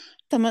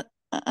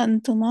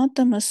 Antuma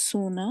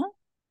tamassuna.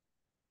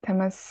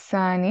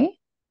 Tamassani.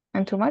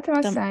 Antuma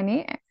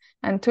tamassani.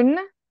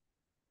 Antunna?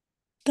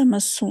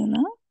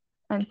 Tamassuna.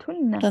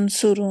 Antunna.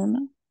 Tansuruna.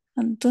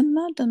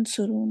 Antunna,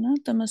 tansuruna,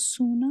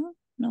 tamassuna.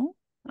 No?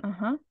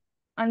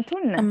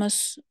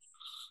 Antunna.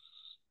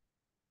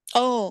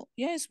 Oh,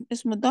 yeah,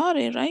 it's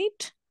mudare,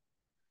 right?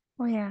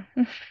 Oh, yeah.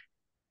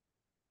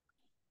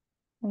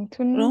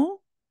 Antunna.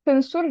 No?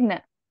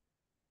 Tansurna.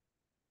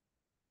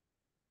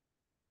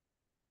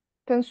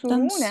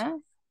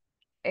 Tansuruna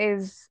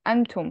is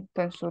antum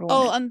tansuruna.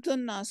 Oh,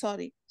 antunna.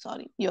 Sorry.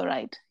 You're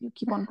right. You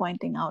keep on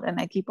pointing out and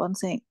I keep on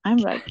saying, I'm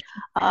right.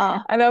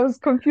 And I was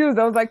confused.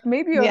 I was like,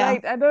 maybe you're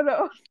right. I don't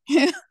know.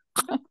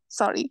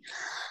 Sorry.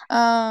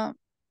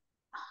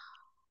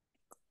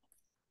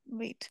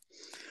 Wait.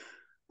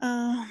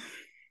 So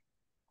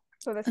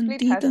the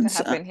split has to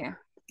happen here.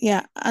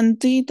 Yeah.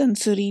 Anti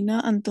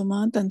tansurina,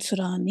 antuma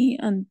tansurani,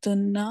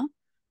 antunna.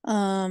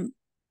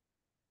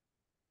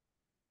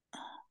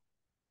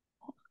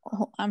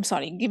 I'm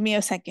sorry. Give me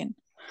a second.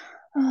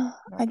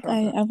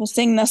 I was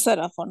saying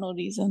nasara for no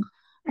reason.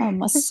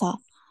 Massa.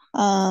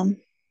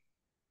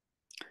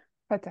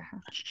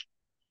 Fataha.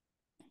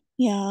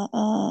 Yeah.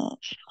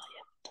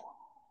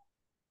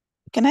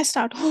 Can I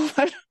start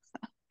over?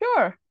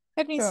 Sure.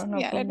 Let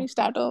me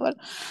start over.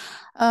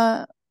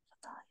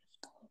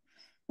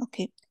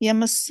 Okay.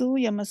 Yamassu,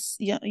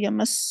 yamassani,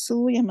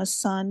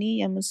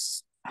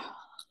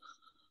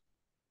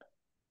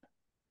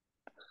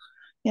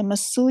 yamassani,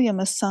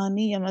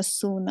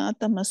 yamassuna,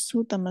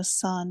 tamassu,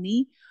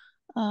 tamassani,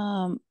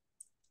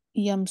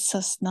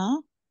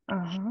 yamsasna,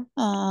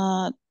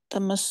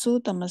 tamassu,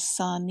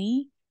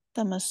 tamassani,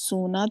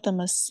 tamassuna,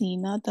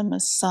 tamassina,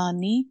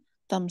 tamassani,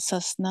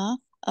 tamsasna,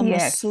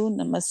 amassu,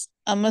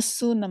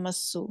 amassu,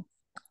 namassu.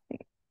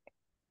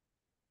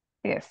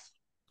 Yes.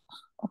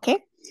 Okay.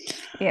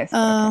 Yes.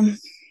 Okay.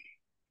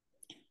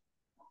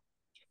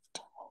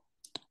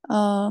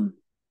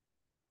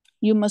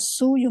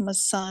 Yumassu,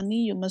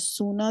 yumassani,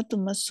 yumassuna,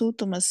 tumassu,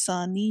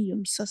 tumassani,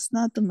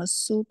 yumsasna,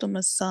 tumassu,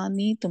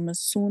 tumassani,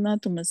 tumassuna,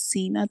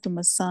 tumassina,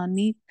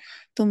 tumassani,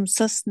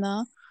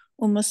 tumsasna,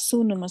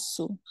 umassu,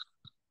 numassu.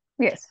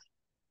 Yes.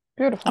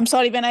 Beautiful. I'm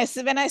sorry, when I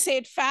say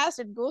it fast,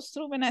 it goes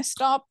through. When I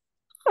stop,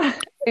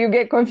 you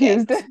get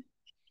confused.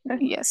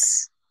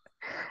 Yes.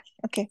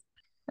 Okay.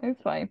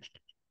 It's fine.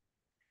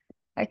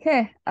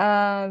 Okay.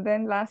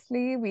 Then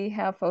lastly, we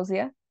have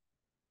Fauzia.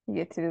 You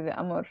get to do the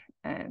Amr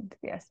and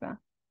the Asma.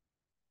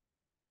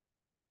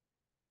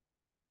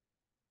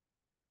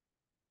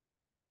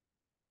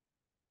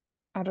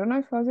 I don't know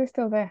if Fauzia's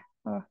still there.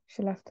 Oh,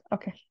 she left.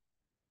 Okay.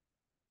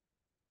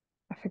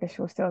 I figured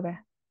she was still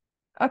there.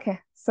 Okay.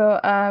 So,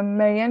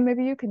 Marianne,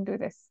 maybe you can do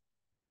this.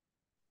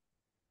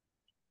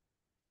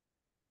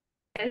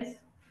 Yes.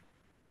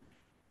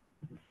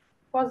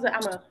 What's the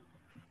Amr?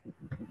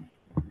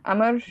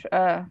 Amr,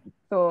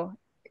 so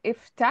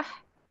iftah.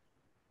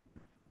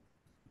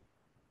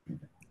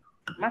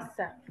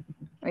 Massa.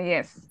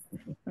 Yes.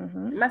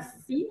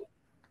 Massi.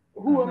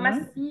 Huwa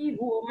massi,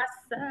 huwa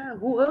massa,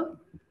 huwa.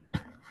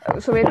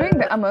 So we're doing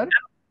the Amr.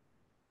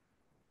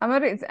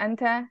 Amr is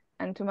anta,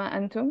 antuma,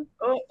 antum.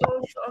 Oh,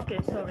 okay,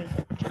 sorry.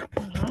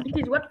 It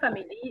is what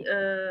family?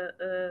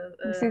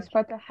 This is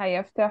fataha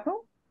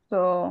yaftahu.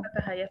 So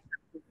Fataha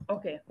yaftahu.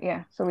 Okay.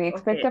 Yeah, so we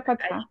expect a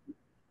fatha.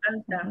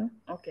 Anta.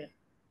 Okay.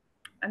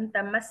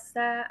 Anta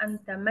massa,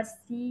 anta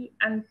massi,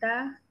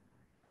 anta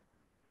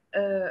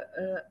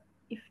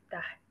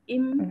iftah.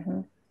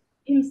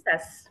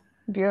 Imsas.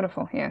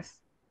 Beautiful,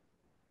 yes.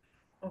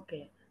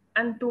 Okay.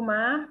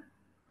 Antuma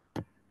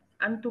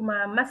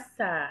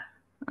massa.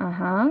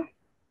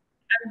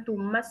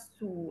 Antum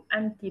massu,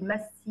 anti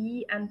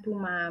massi,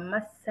 antuma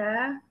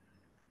massa,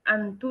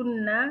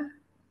 antunna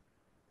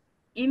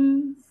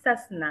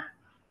imsasna.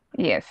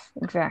 Yes,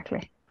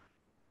 exactly.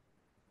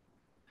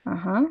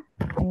 And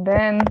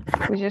then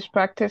we just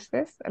practice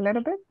this a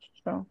little bit.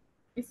 So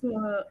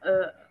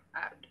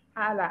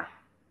ala.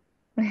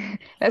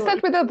 Let's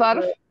start with the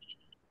dharf,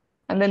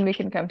 and then we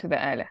can come to the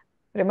ala.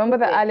 Remember,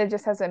 the ala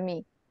just has a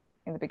mi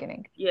in the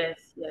beginning.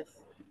 Yes.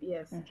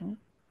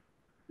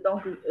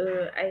 Donc,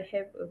 I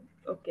have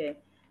okay.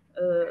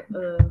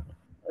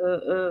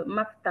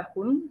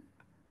 Maftahun.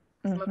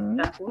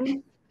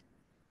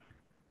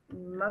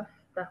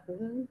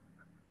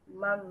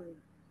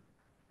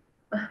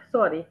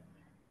 Sorry.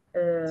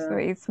 So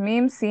it's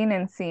mim, sin,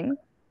 and sin.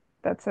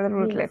 That's the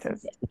root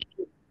letters.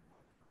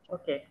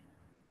 Okay.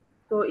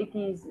 So it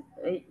is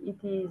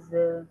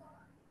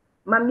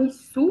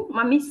mamissun,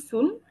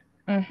 mamassun,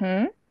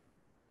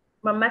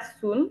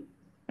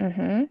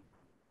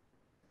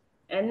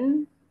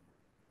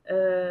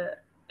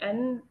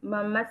 and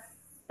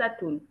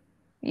mamassatun.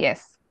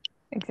 Yes,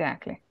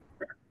 exactly.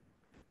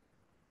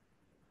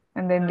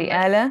 And then the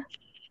ala.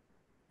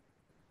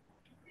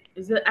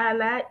 The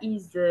ala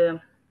is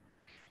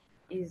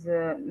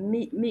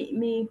me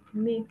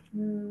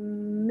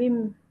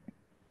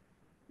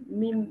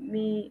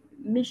mim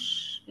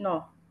mish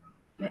no.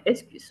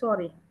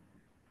 Sorry.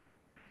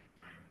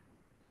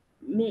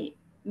 Mi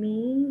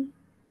mi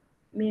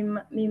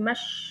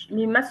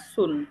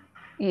mimassun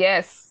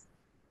Yes.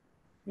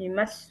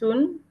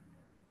 mimassun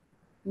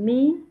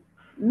mi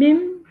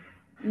mim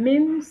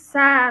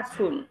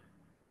mimsasun.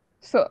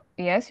 So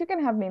yes, you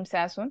can have mim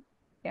sasun.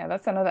 Yeah,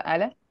 that's another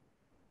ala.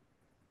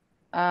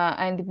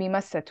 And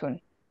mimassatun.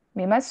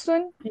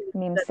 Mimassun,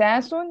 mim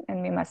sasun, and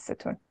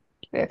mimassatun.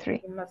 There are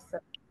three. Mimassa.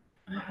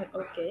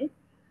 Okay.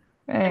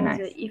 Very And nice.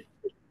 if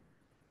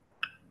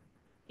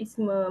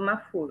ism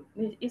maf'ul,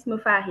 ism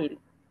fa'il,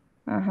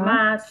 Uh-huh.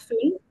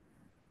 masun,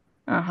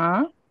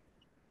 Uh-huh.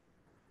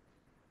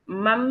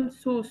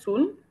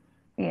 mamsusun,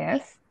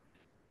 Yes.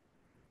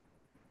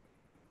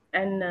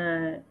 and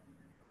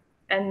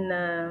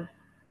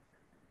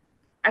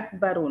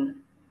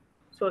akbarun.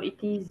 So it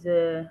is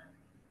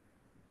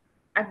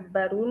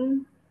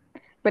akbarun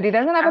But it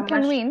doesn't have a amash.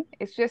 tanween.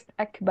 It's just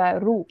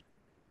akbaru.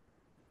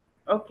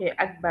 Okay,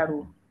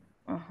 akbaru,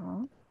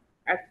 Uh-huh.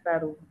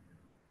 akbaru,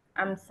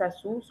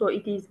 amsasu. So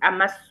it is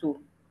amassu,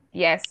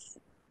 Yes.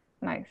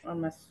 Nice.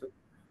 amassu.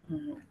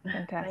 Thank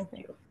Fantastic.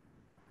 you.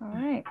 All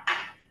right.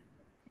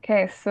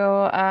 Okay,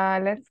 so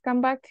let's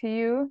come back to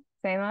you,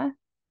 Seema.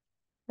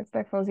 Looks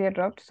like Fawzia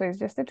dropped, so it's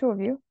just the two of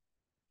you.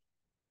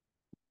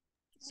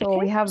 So we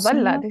Okay, have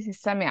Dhalla. Seema. This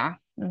is Sami'a.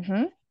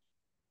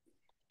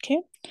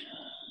 Okay.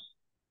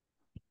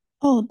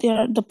 Oh,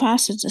 the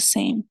past is the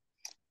same,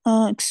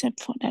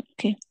 except for that.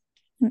 Okay.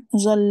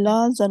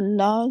 Zalla,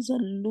 zalla,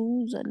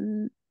 zallu,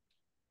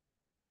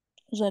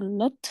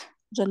 zallat,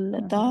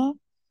 zallata,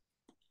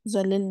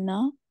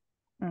 zalilna,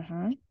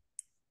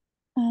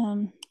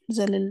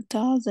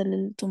 zalilta,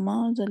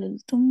 zaliltuma,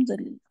 zaliltum,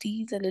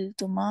 zalilti,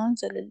 zaliltuma,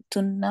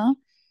 zaliltunna,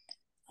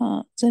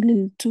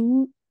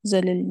 zaliltu,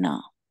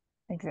 zalilna.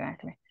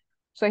 Exactly.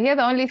 So here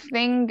the only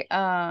thing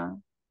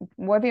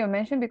worthy of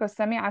mention, because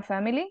Sami'a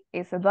family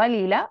is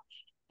Dhalila,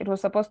 it was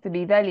supposed to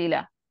be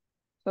Dhalila.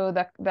 So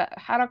the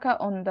haraka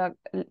on the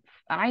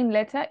Ain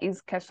letter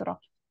is Kasra.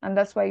 And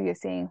that's why we're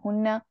saying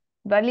Hunna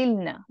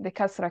Dhalilna. The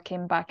Kasra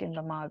came back in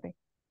the Madi.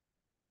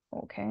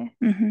 Okay.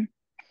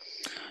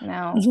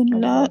 Now,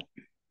 Zulla,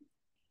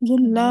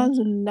 zulla, Mhm.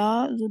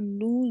 zulla,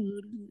 zullu,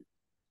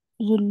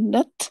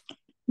 zullat,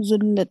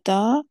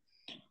 zullata,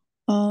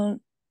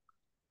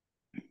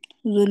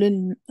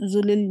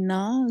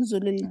 zulilna,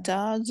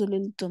 zulilta,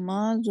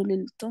 zuliltuma,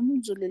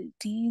 zuliltum,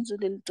 zulilti,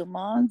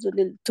 zuliltuma,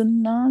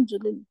 zuliltunna,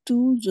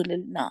 zuliltu,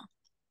 zulilna.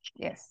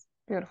 Yes,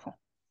 beautiful.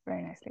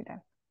 Very nicely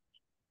done.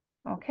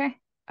 Okay.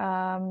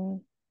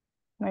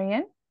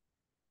 Marianne,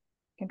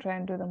 you can try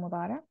and do the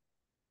Mudara.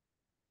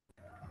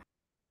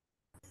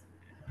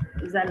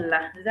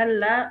 Zalla,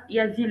 zalla,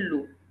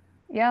 yazillu.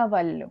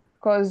 يظل.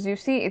 Because you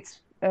see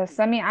it's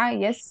سمع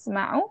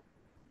يسمع.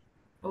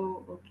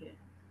 Oh, okay.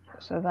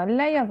 So ظل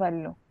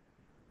يظل.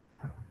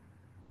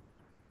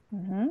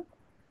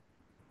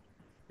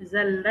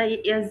 زل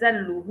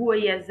يزل هو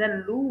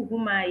يزل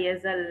هما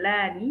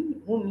يزلان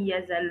هم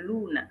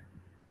يزلون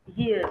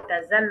هي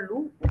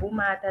تزل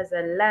هما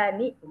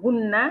تزلان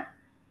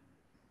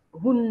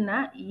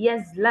هن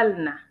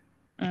يزللن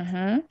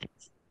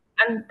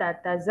أنت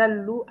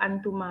تزل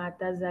أنتما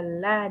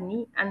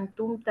تزلان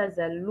أنتم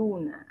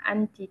تزلون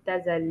أنت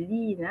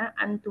تزلين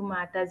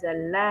أنتما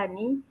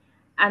تزلان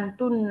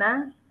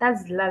أنتن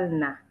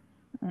تزللن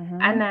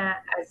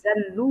أنا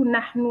أزل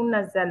نحن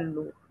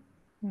نزل.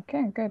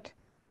 Okay, good.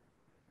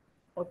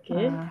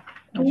 Okay.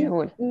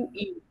 مجهول.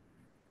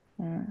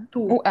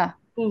 أؤة.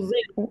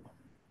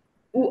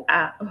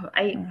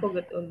 I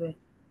forgot always.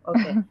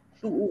 Okay.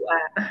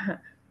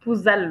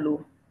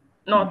 Tuzallu.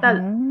 No,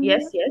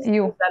 yes,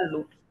 You.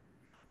 tuzallu.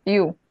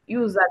 You.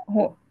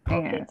 Yuzallu.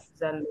 Okay, Yes.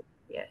 tuzallu.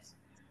 Yes.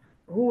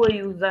 Huwa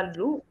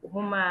yuzallu,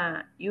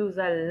 huma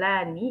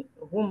yuzallani,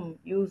 hum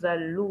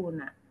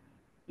yuzalluna.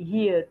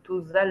 Hiya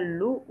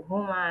tuzallu,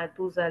 huma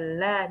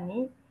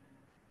tuzallani,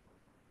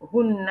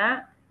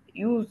 hunna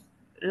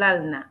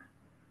yuzlalna.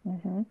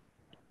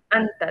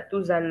 Anta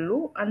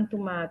tuzallu,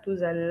 antuma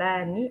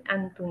tuzallani,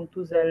 antum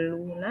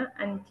tuzalluna,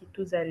 anti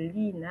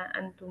tuzallina,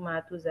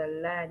 antuma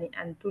tuzallani,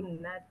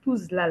 antunna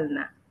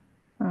tuzlalna.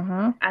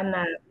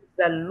 Ana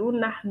tuzallu,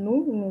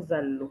 nahnu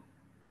nuzallu.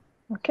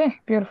 Okay,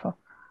 beautiful.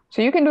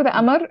 So you can do the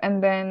Amr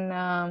and then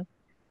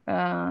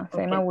Seema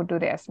Okay. would do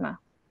the Asma.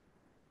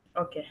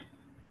 Okay.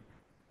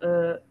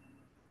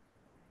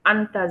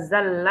 Anta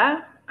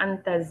zalla,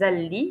 anta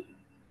zalli,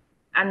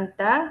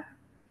 anta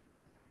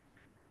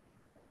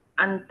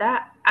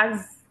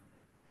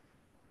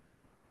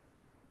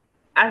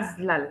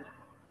azlal.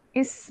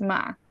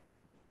 Isma.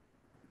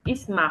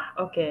 Ismah,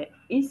 okay.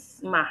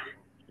 Ismah,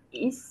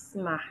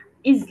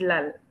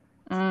 izlal.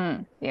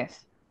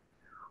 Yes.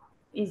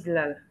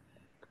 Izlal.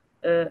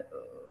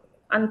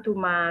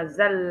 Antuma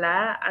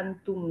zalla,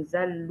 antum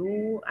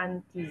zallu,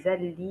 anti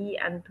zalli,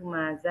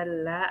 antuma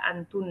zalla,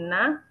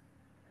 antunna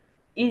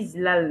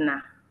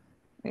izlalna.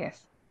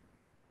 Yes.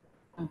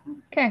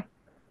 Okay.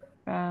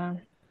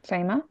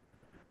 Saima?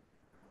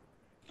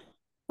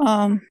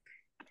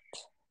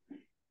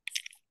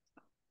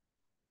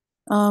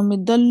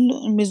 مزل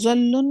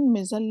مزل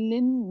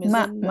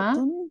ما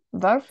مزلة.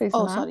 ظرف is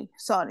Oh, ما.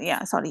 sorry.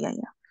 Yeah.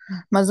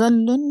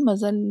 مزل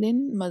مزل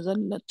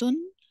مزلة.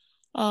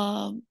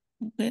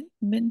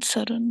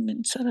 منسر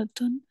منسرة.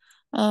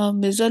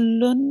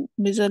 مزل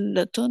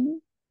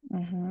مزلة.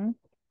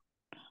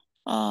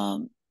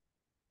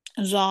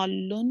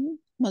 زعل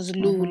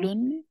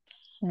مزلول.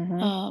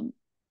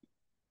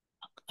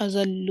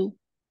 أزل.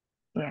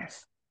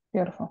 Yes,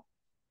 beautiful.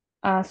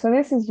 So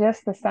this is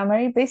just the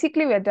summary.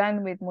 Basically, we're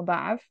done with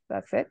muda'af.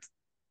 That's it.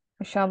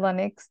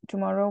 Inshallah,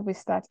 tomorrow we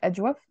start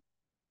ajwaf.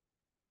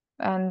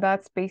 And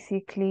that's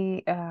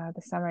basically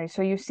the summary.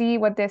 So you see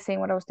what they're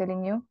saying, what I was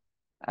telling you.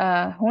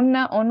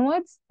 Hunna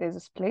onwards, there's a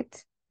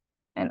split.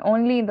 And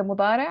only in the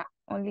mudara,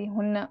 only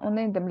hunna,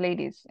 only the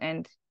ladies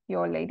and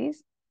your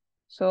ladies.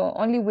 So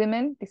only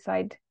women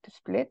decide to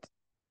split.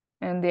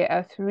 And there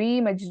are 3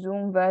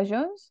 majzoom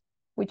versions,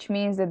 which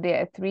means that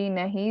there are 3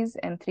 nahis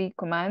and 3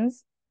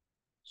 commands.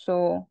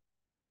 So,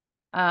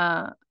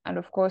 and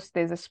of course,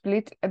 there's a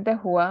split at the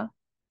huwa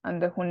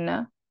and the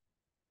hunna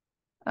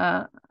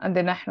and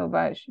the nahnu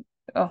version.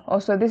 Oh,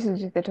 also, this is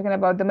just, they're talking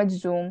about the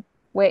majzoom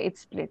where it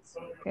splits.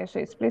 Okay, so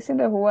it splits in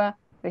the huwa,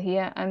 the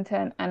hiya, anta,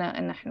 and ana,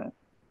 and nahnu.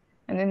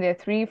 And then there are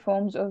 3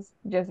 forms of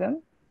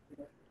jazm.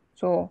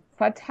 So,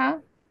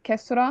 fatha,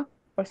 kasra,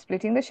 or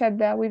splitting the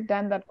shadda. We've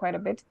done that quite a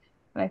bit.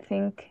 And I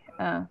think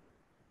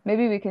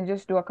maybe we can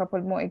just do a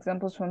couple more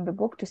examples from the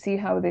book to see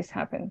how this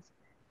happens.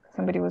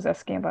 Somebody was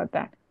asking about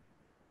that.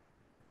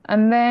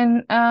 And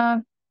then,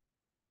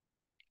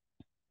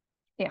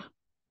 yeah,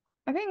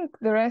 I think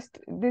the rest,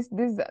 these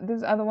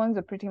other ones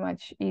are pretty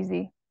much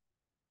easy.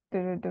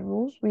 The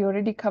rules, we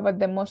already covered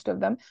them, most of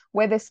them.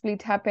 Where the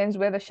split happens,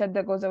 where the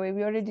shadda goes away,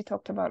 we already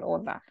talked about all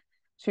that.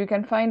 So you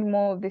can find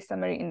more of this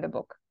summary in the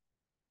book.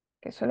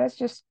 Okay, so let's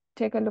just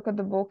take a look at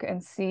the book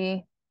and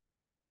see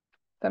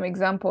some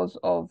examples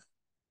of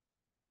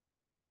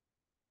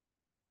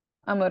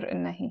Amr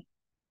and Nahi.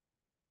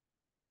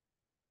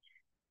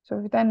 So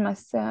we've done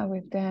Massa,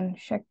 we've done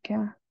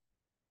Shakka.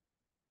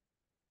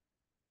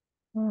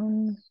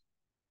 Don't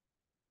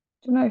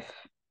know if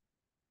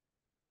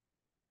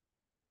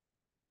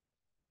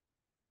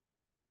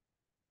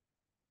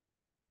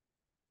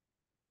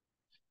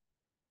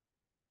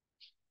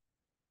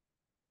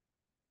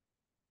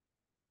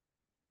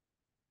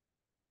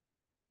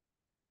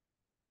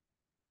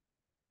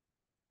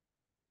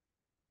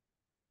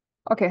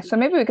okay, so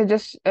maybe we could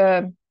just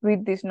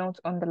read these notes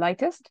on the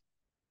lightest.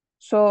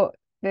 So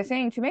they're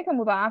saying to make a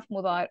مضاعف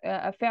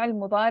a فعل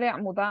مضارع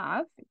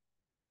مضاعف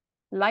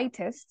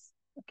lightest,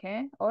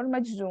 okay, or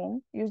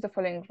مجزوم, use the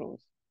following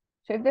rules.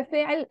 So if the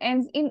فعل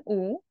ends in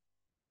u,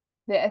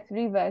 there are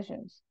 3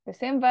 versions. The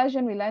same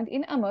version we learned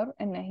in Amr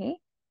and Nahi.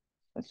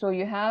 So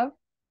you have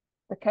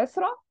the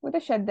kasra with the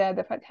shadda,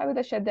 the fatha with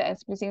the shadda, and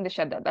splitting the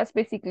shadda. That's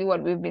basically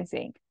what we've been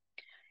saying.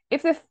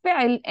 If the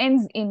fi'l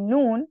ends in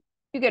noon,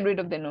 you get rid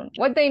of the noon.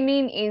 What they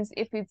mean is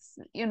if it's,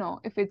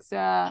 if it's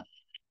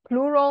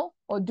plural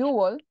or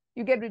dual,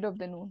 you get rid of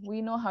the noon.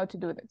 We know how to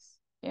do this.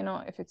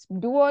 If it's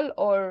dual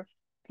or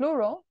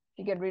plural,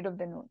 you get rid of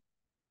the noon.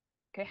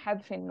 Okay,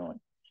 حذف النون.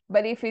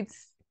 But if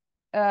it's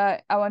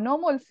our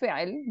normal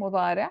fi'l,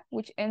 مضارع,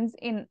 which ends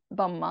in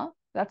dhamma,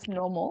 that's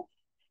normal,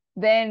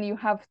 then you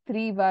have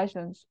 3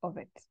 versions of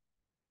it.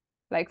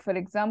 Like, for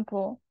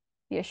example,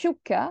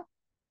 يشك.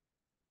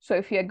 So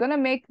if you're gonna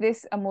make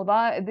this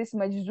this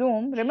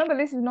majzoom, remember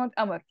this is not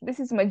amr, this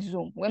is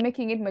majzoom. We're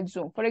making it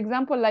majzoom. For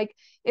example, like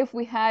if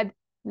we had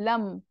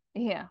lam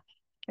here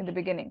in the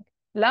beginning,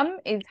 lam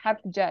is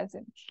harf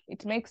jazim.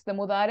 It makes the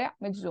mudari'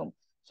 majzoom.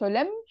 So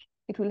lam,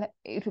 it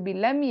will be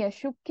lam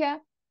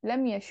yashukka,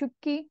 lam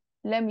yashukki,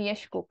 lam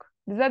yashkuk.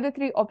 These are the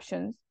 3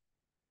 options,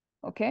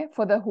 okay,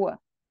 for the huwa.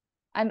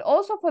 And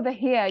also for the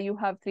here, you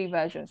have 3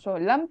 versions. So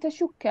lam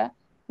tashukka,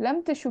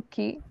 lam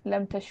tashukki,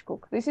 lam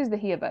tashkuk. This is the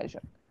here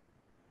version.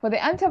 For the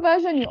anta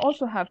version, you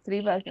also have 3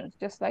 versions,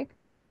 just like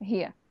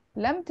here.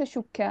 Lam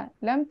tashukka,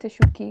 lam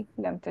tashuki,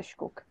 lam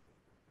tashkuk.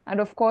 And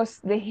of course,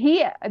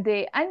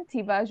 the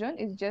anti version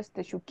is just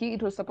tashuki.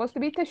 It was supposed to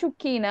be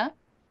tashukina.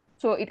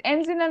 So it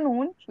ends in a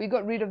noon. We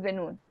got rid of the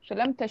noon. So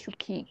lam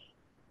tashuki.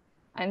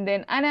 And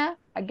then ana,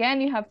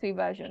 again, you have 3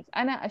 versions.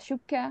 Ana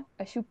ashukka,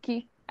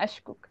 ashuki,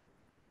 ashkuk.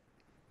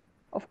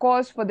 Of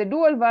course, for the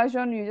dual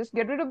version, you just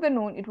get rid of the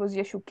noon. It was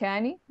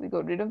yashukani. We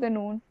got rid of the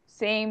noon.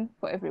 Same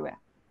for everywhere.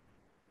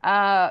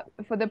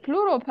 For the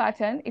plural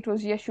pattern, it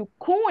was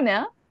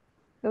yashukuna.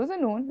 There was a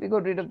noon. We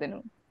got rid of the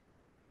noon.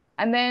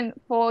 And then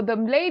for the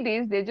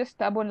ladies, they're just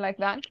stubborn like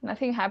that.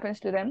 Nothing happens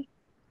to them.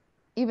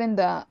 Even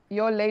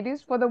your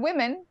ladies. For the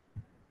women,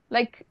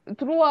 like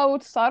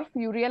throughout Sarf,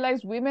 you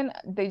realize women,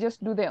 they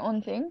just do their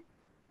own thing.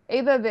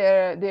 Either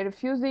they're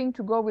refusing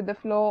to go with the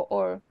flow,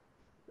 or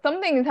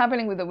something is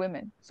happening with the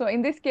women. So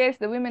in this case,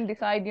 the women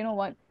decide, you know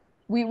what,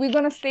 we're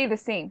gonna stay the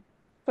same.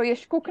 So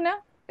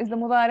yashkukna is the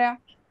mudari',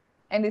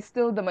 and it's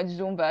still the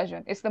majzoom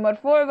version. It's the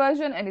marfu'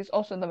 version, and it's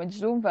also the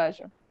majzoom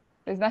version.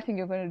 There's nothing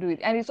you're going to do with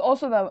it. And it's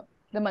also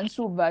the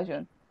mansub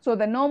version. So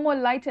the normal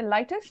light and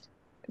lightest,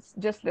 it's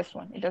just this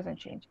one. It doesn't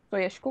change. So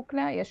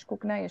yashkukna,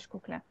 yashkukna,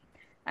 yashkukna.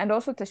 And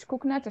also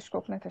tashkukna,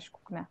 tashkukna,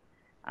 tashkukna.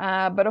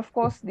 But of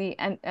course, the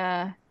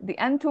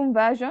antum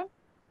version,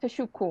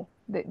 tashuku.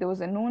 There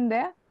was a noon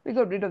there. We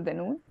got rid of the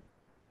noon.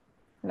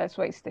 That's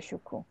why it's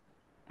tashuku.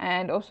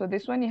 And also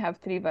this one, you have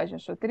 3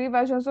 versions. So 3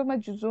 versions of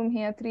majzum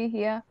here, 3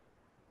 here,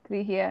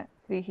 3 here,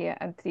 3 here,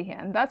 and 3 here.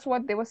 And that's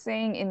what they were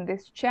saying in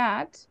this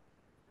chat,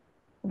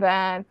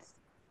 that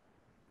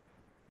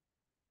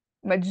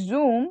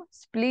majzum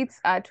splits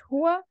at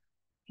huwa,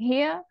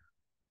 here,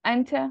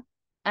 anta,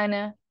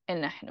 ana,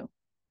 and nahnu.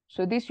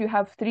 So this you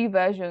have 3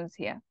 versions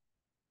here.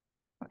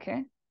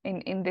 Okay,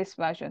 in these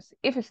versions,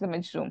 if it's the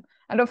majzum.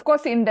 And of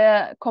course, in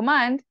the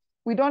command,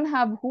 we don't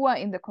have huwa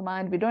in the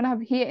command, we don't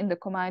have here in the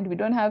command, we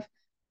don't have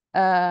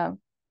ana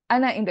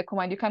in the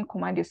command. You can't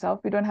command yourself.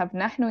 We don't have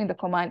nahnu in the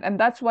command. And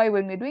that's why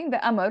when we're doing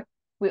the amr,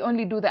 we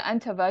only do the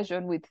anta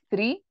version with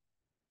 3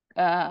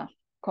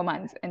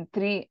 commands and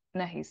 3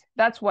 nahis.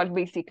 That's what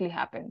basically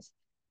happens.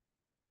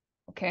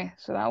 Okay,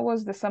 so that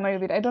was the summary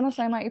of it. I don't know,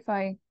 Saima, if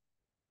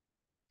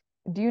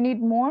do you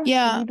need more?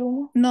 Yeah, Can we do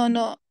more?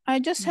 no. I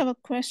just have a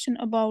question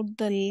about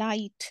the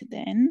light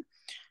then.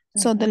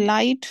 So the Mhm.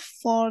 light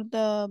for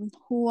the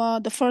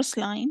huwa, the first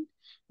line,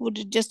 would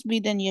it just be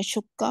then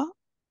yashukka?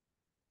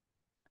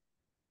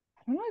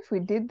 I don't know if we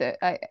did the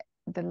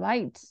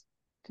light,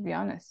 to be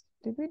honest.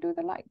 Did we do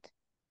the light?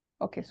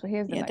 Okay, so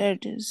here's the Yeah, light. there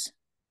it is.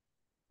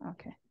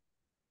 Okay.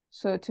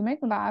 So to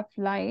make mudaf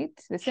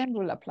light, the same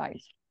rule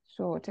applies.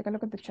 So take a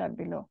look at the chart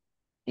below.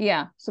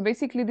 Yeah, so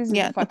basically this is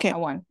Yeah, the fatha okay.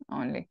 one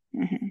only.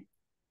 Mhm.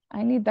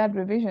 I need that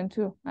revision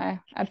too.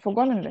 I'd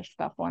forgotten this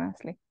stuff,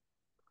 honestly.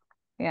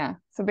 Yeah,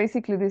 so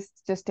basically this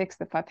just takes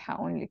the fatha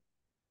only.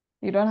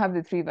 You don't have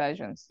the 3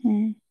 versions.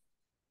 Mhm.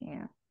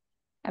 Yeah.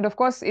 And of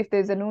course, if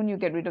there's a noon, you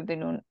get rid of the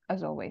noon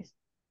as always.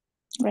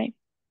 Right.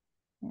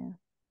 Yeah.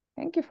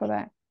 Thank you for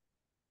that.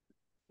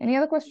 Any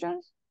other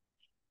questions?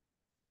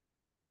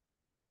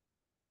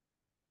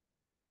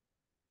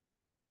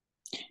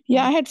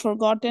 Yeah, I had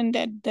forgotten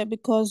that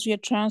because we are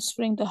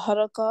transferring the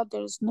haraka,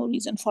 there is no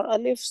reason for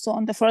alif. So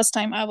on the first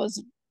time I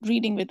was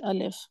reading with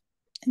alif,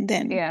 and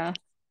then Yeah.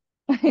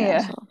 yeah, Yeah.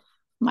 so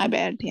my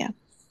bad. Yeah.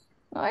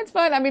 No, it's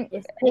fine. I mean,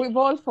 Yes, we've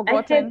all I have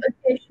forgotten. a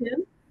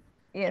question,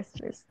 Yes,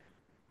 please.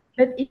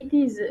 but it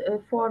is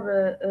for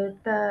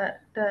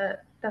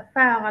the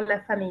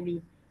Farala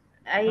family.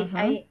 Uh-huh.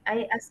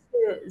 I ask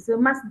the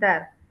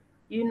masdar.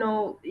 You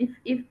know, if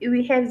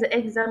we have the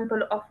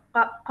example of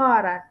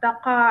qara,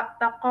 taqara,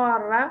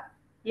 Uh-huh.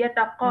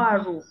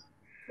 yataqaru.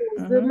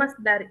 So the Uh-huh.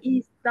 masdar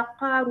is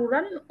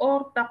taqaruran or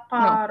No,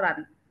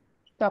 taqaran.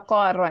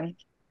 taqarran.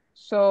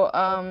 So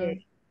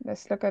Okay.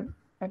 let's look at,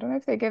 I don't know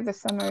if they gave the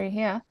summary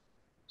here.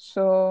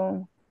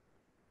 So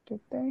did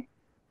they?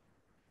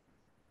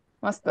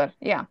 Masdar.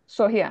 Yeah.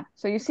 So here.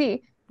 So you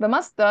see the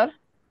masdar,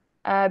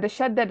 the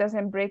shadda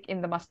doesn't break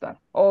in the masdar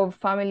of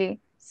family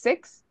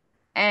 6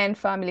 and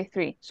family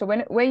 3. So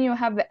when you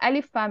have the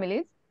alif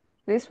families,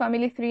 this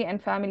family 3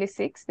 and family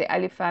 6, the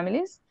alif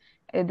families,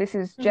 this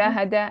is Mm-hmm.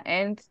 jahada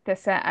and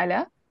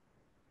tasa'ala,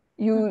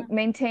 you Mm-hmm.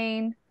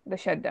 maintain the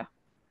shadda.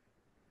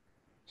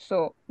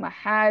 So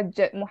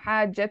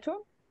muhajjatun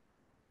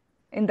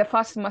in the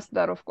first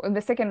masdar, in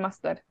the second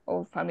masdar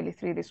of family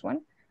 3, this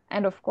one,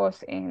 and of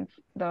course in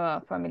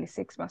the family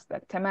 6 masdar.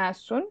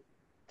 Tamasun,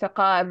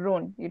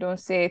 taqarrun. You don't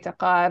say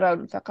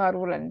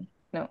taqarruran.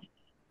 No.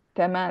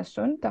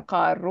 Tamasun,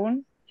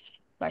 taqarrun,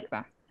 like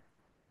that.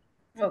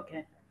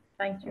 Okay.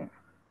 Thank Yeah, you.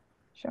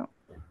 sure.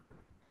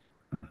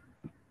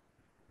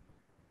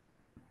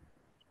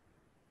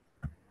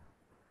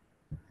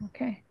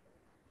 Okay.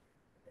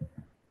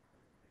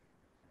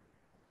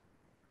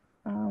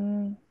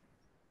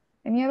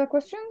 Any other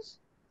questions?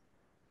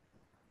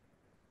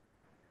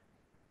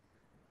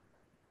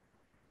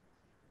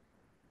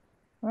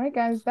 All right,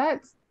 guys,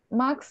 that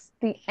marks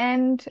the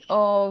end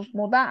of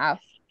muda'af,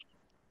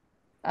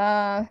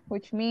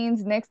 which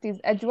means next is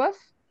ajwaf.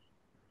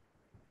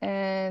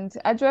 And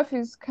ajwaf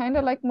is kind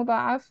of like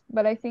muda'af,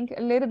 but I think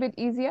a little bit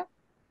easier.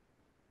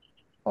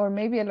 Or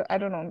maybe, I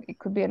don't know, it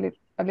could be a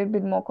little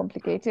bit more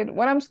complicated.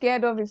 What I'm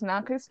scared of is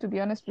naqis, to be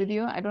honest with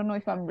you. I don't know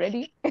if I'm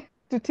ready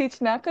to teach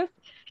naqis,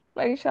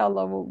 but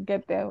inshallah we'll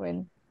get there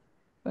when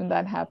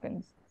that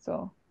happens.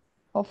 So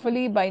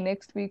hopefully by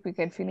next week we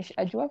can finish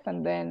ajwaf,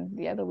 and then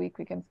the other week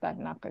we can start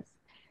naqis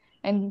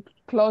and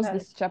close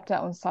this chapter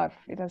on sarf.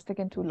 It has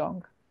taken too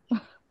long.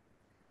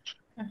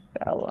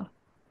 Inshallah.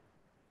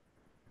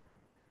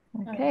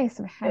 Okay, It is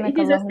the same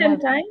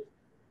subhanakallahumma. time?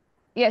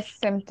 Yes,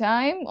 same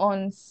time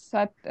on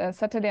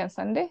Saturday and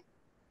Sunday,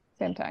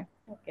 same time.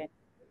 Okay.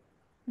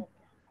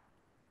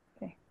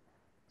 Okay.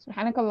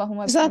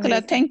 Subhanakallahumma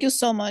Jazakallah. bihamdik. Thank you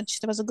so much.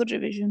 That was a good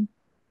revision.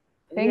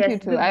 Thank you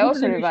Yes, too. the I good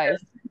also revision.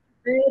 revised.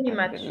 Very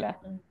much. Alhamdulillah.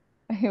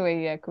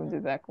 وإياكم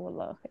جزاكم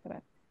الله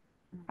خيرا.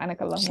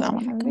 سبحانك اللهم Assalamu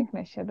alaikum. وبحمدك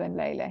نشهد أن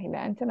لا إله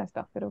إلا أنت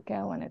نستغفرك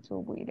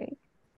ونتوب إليك.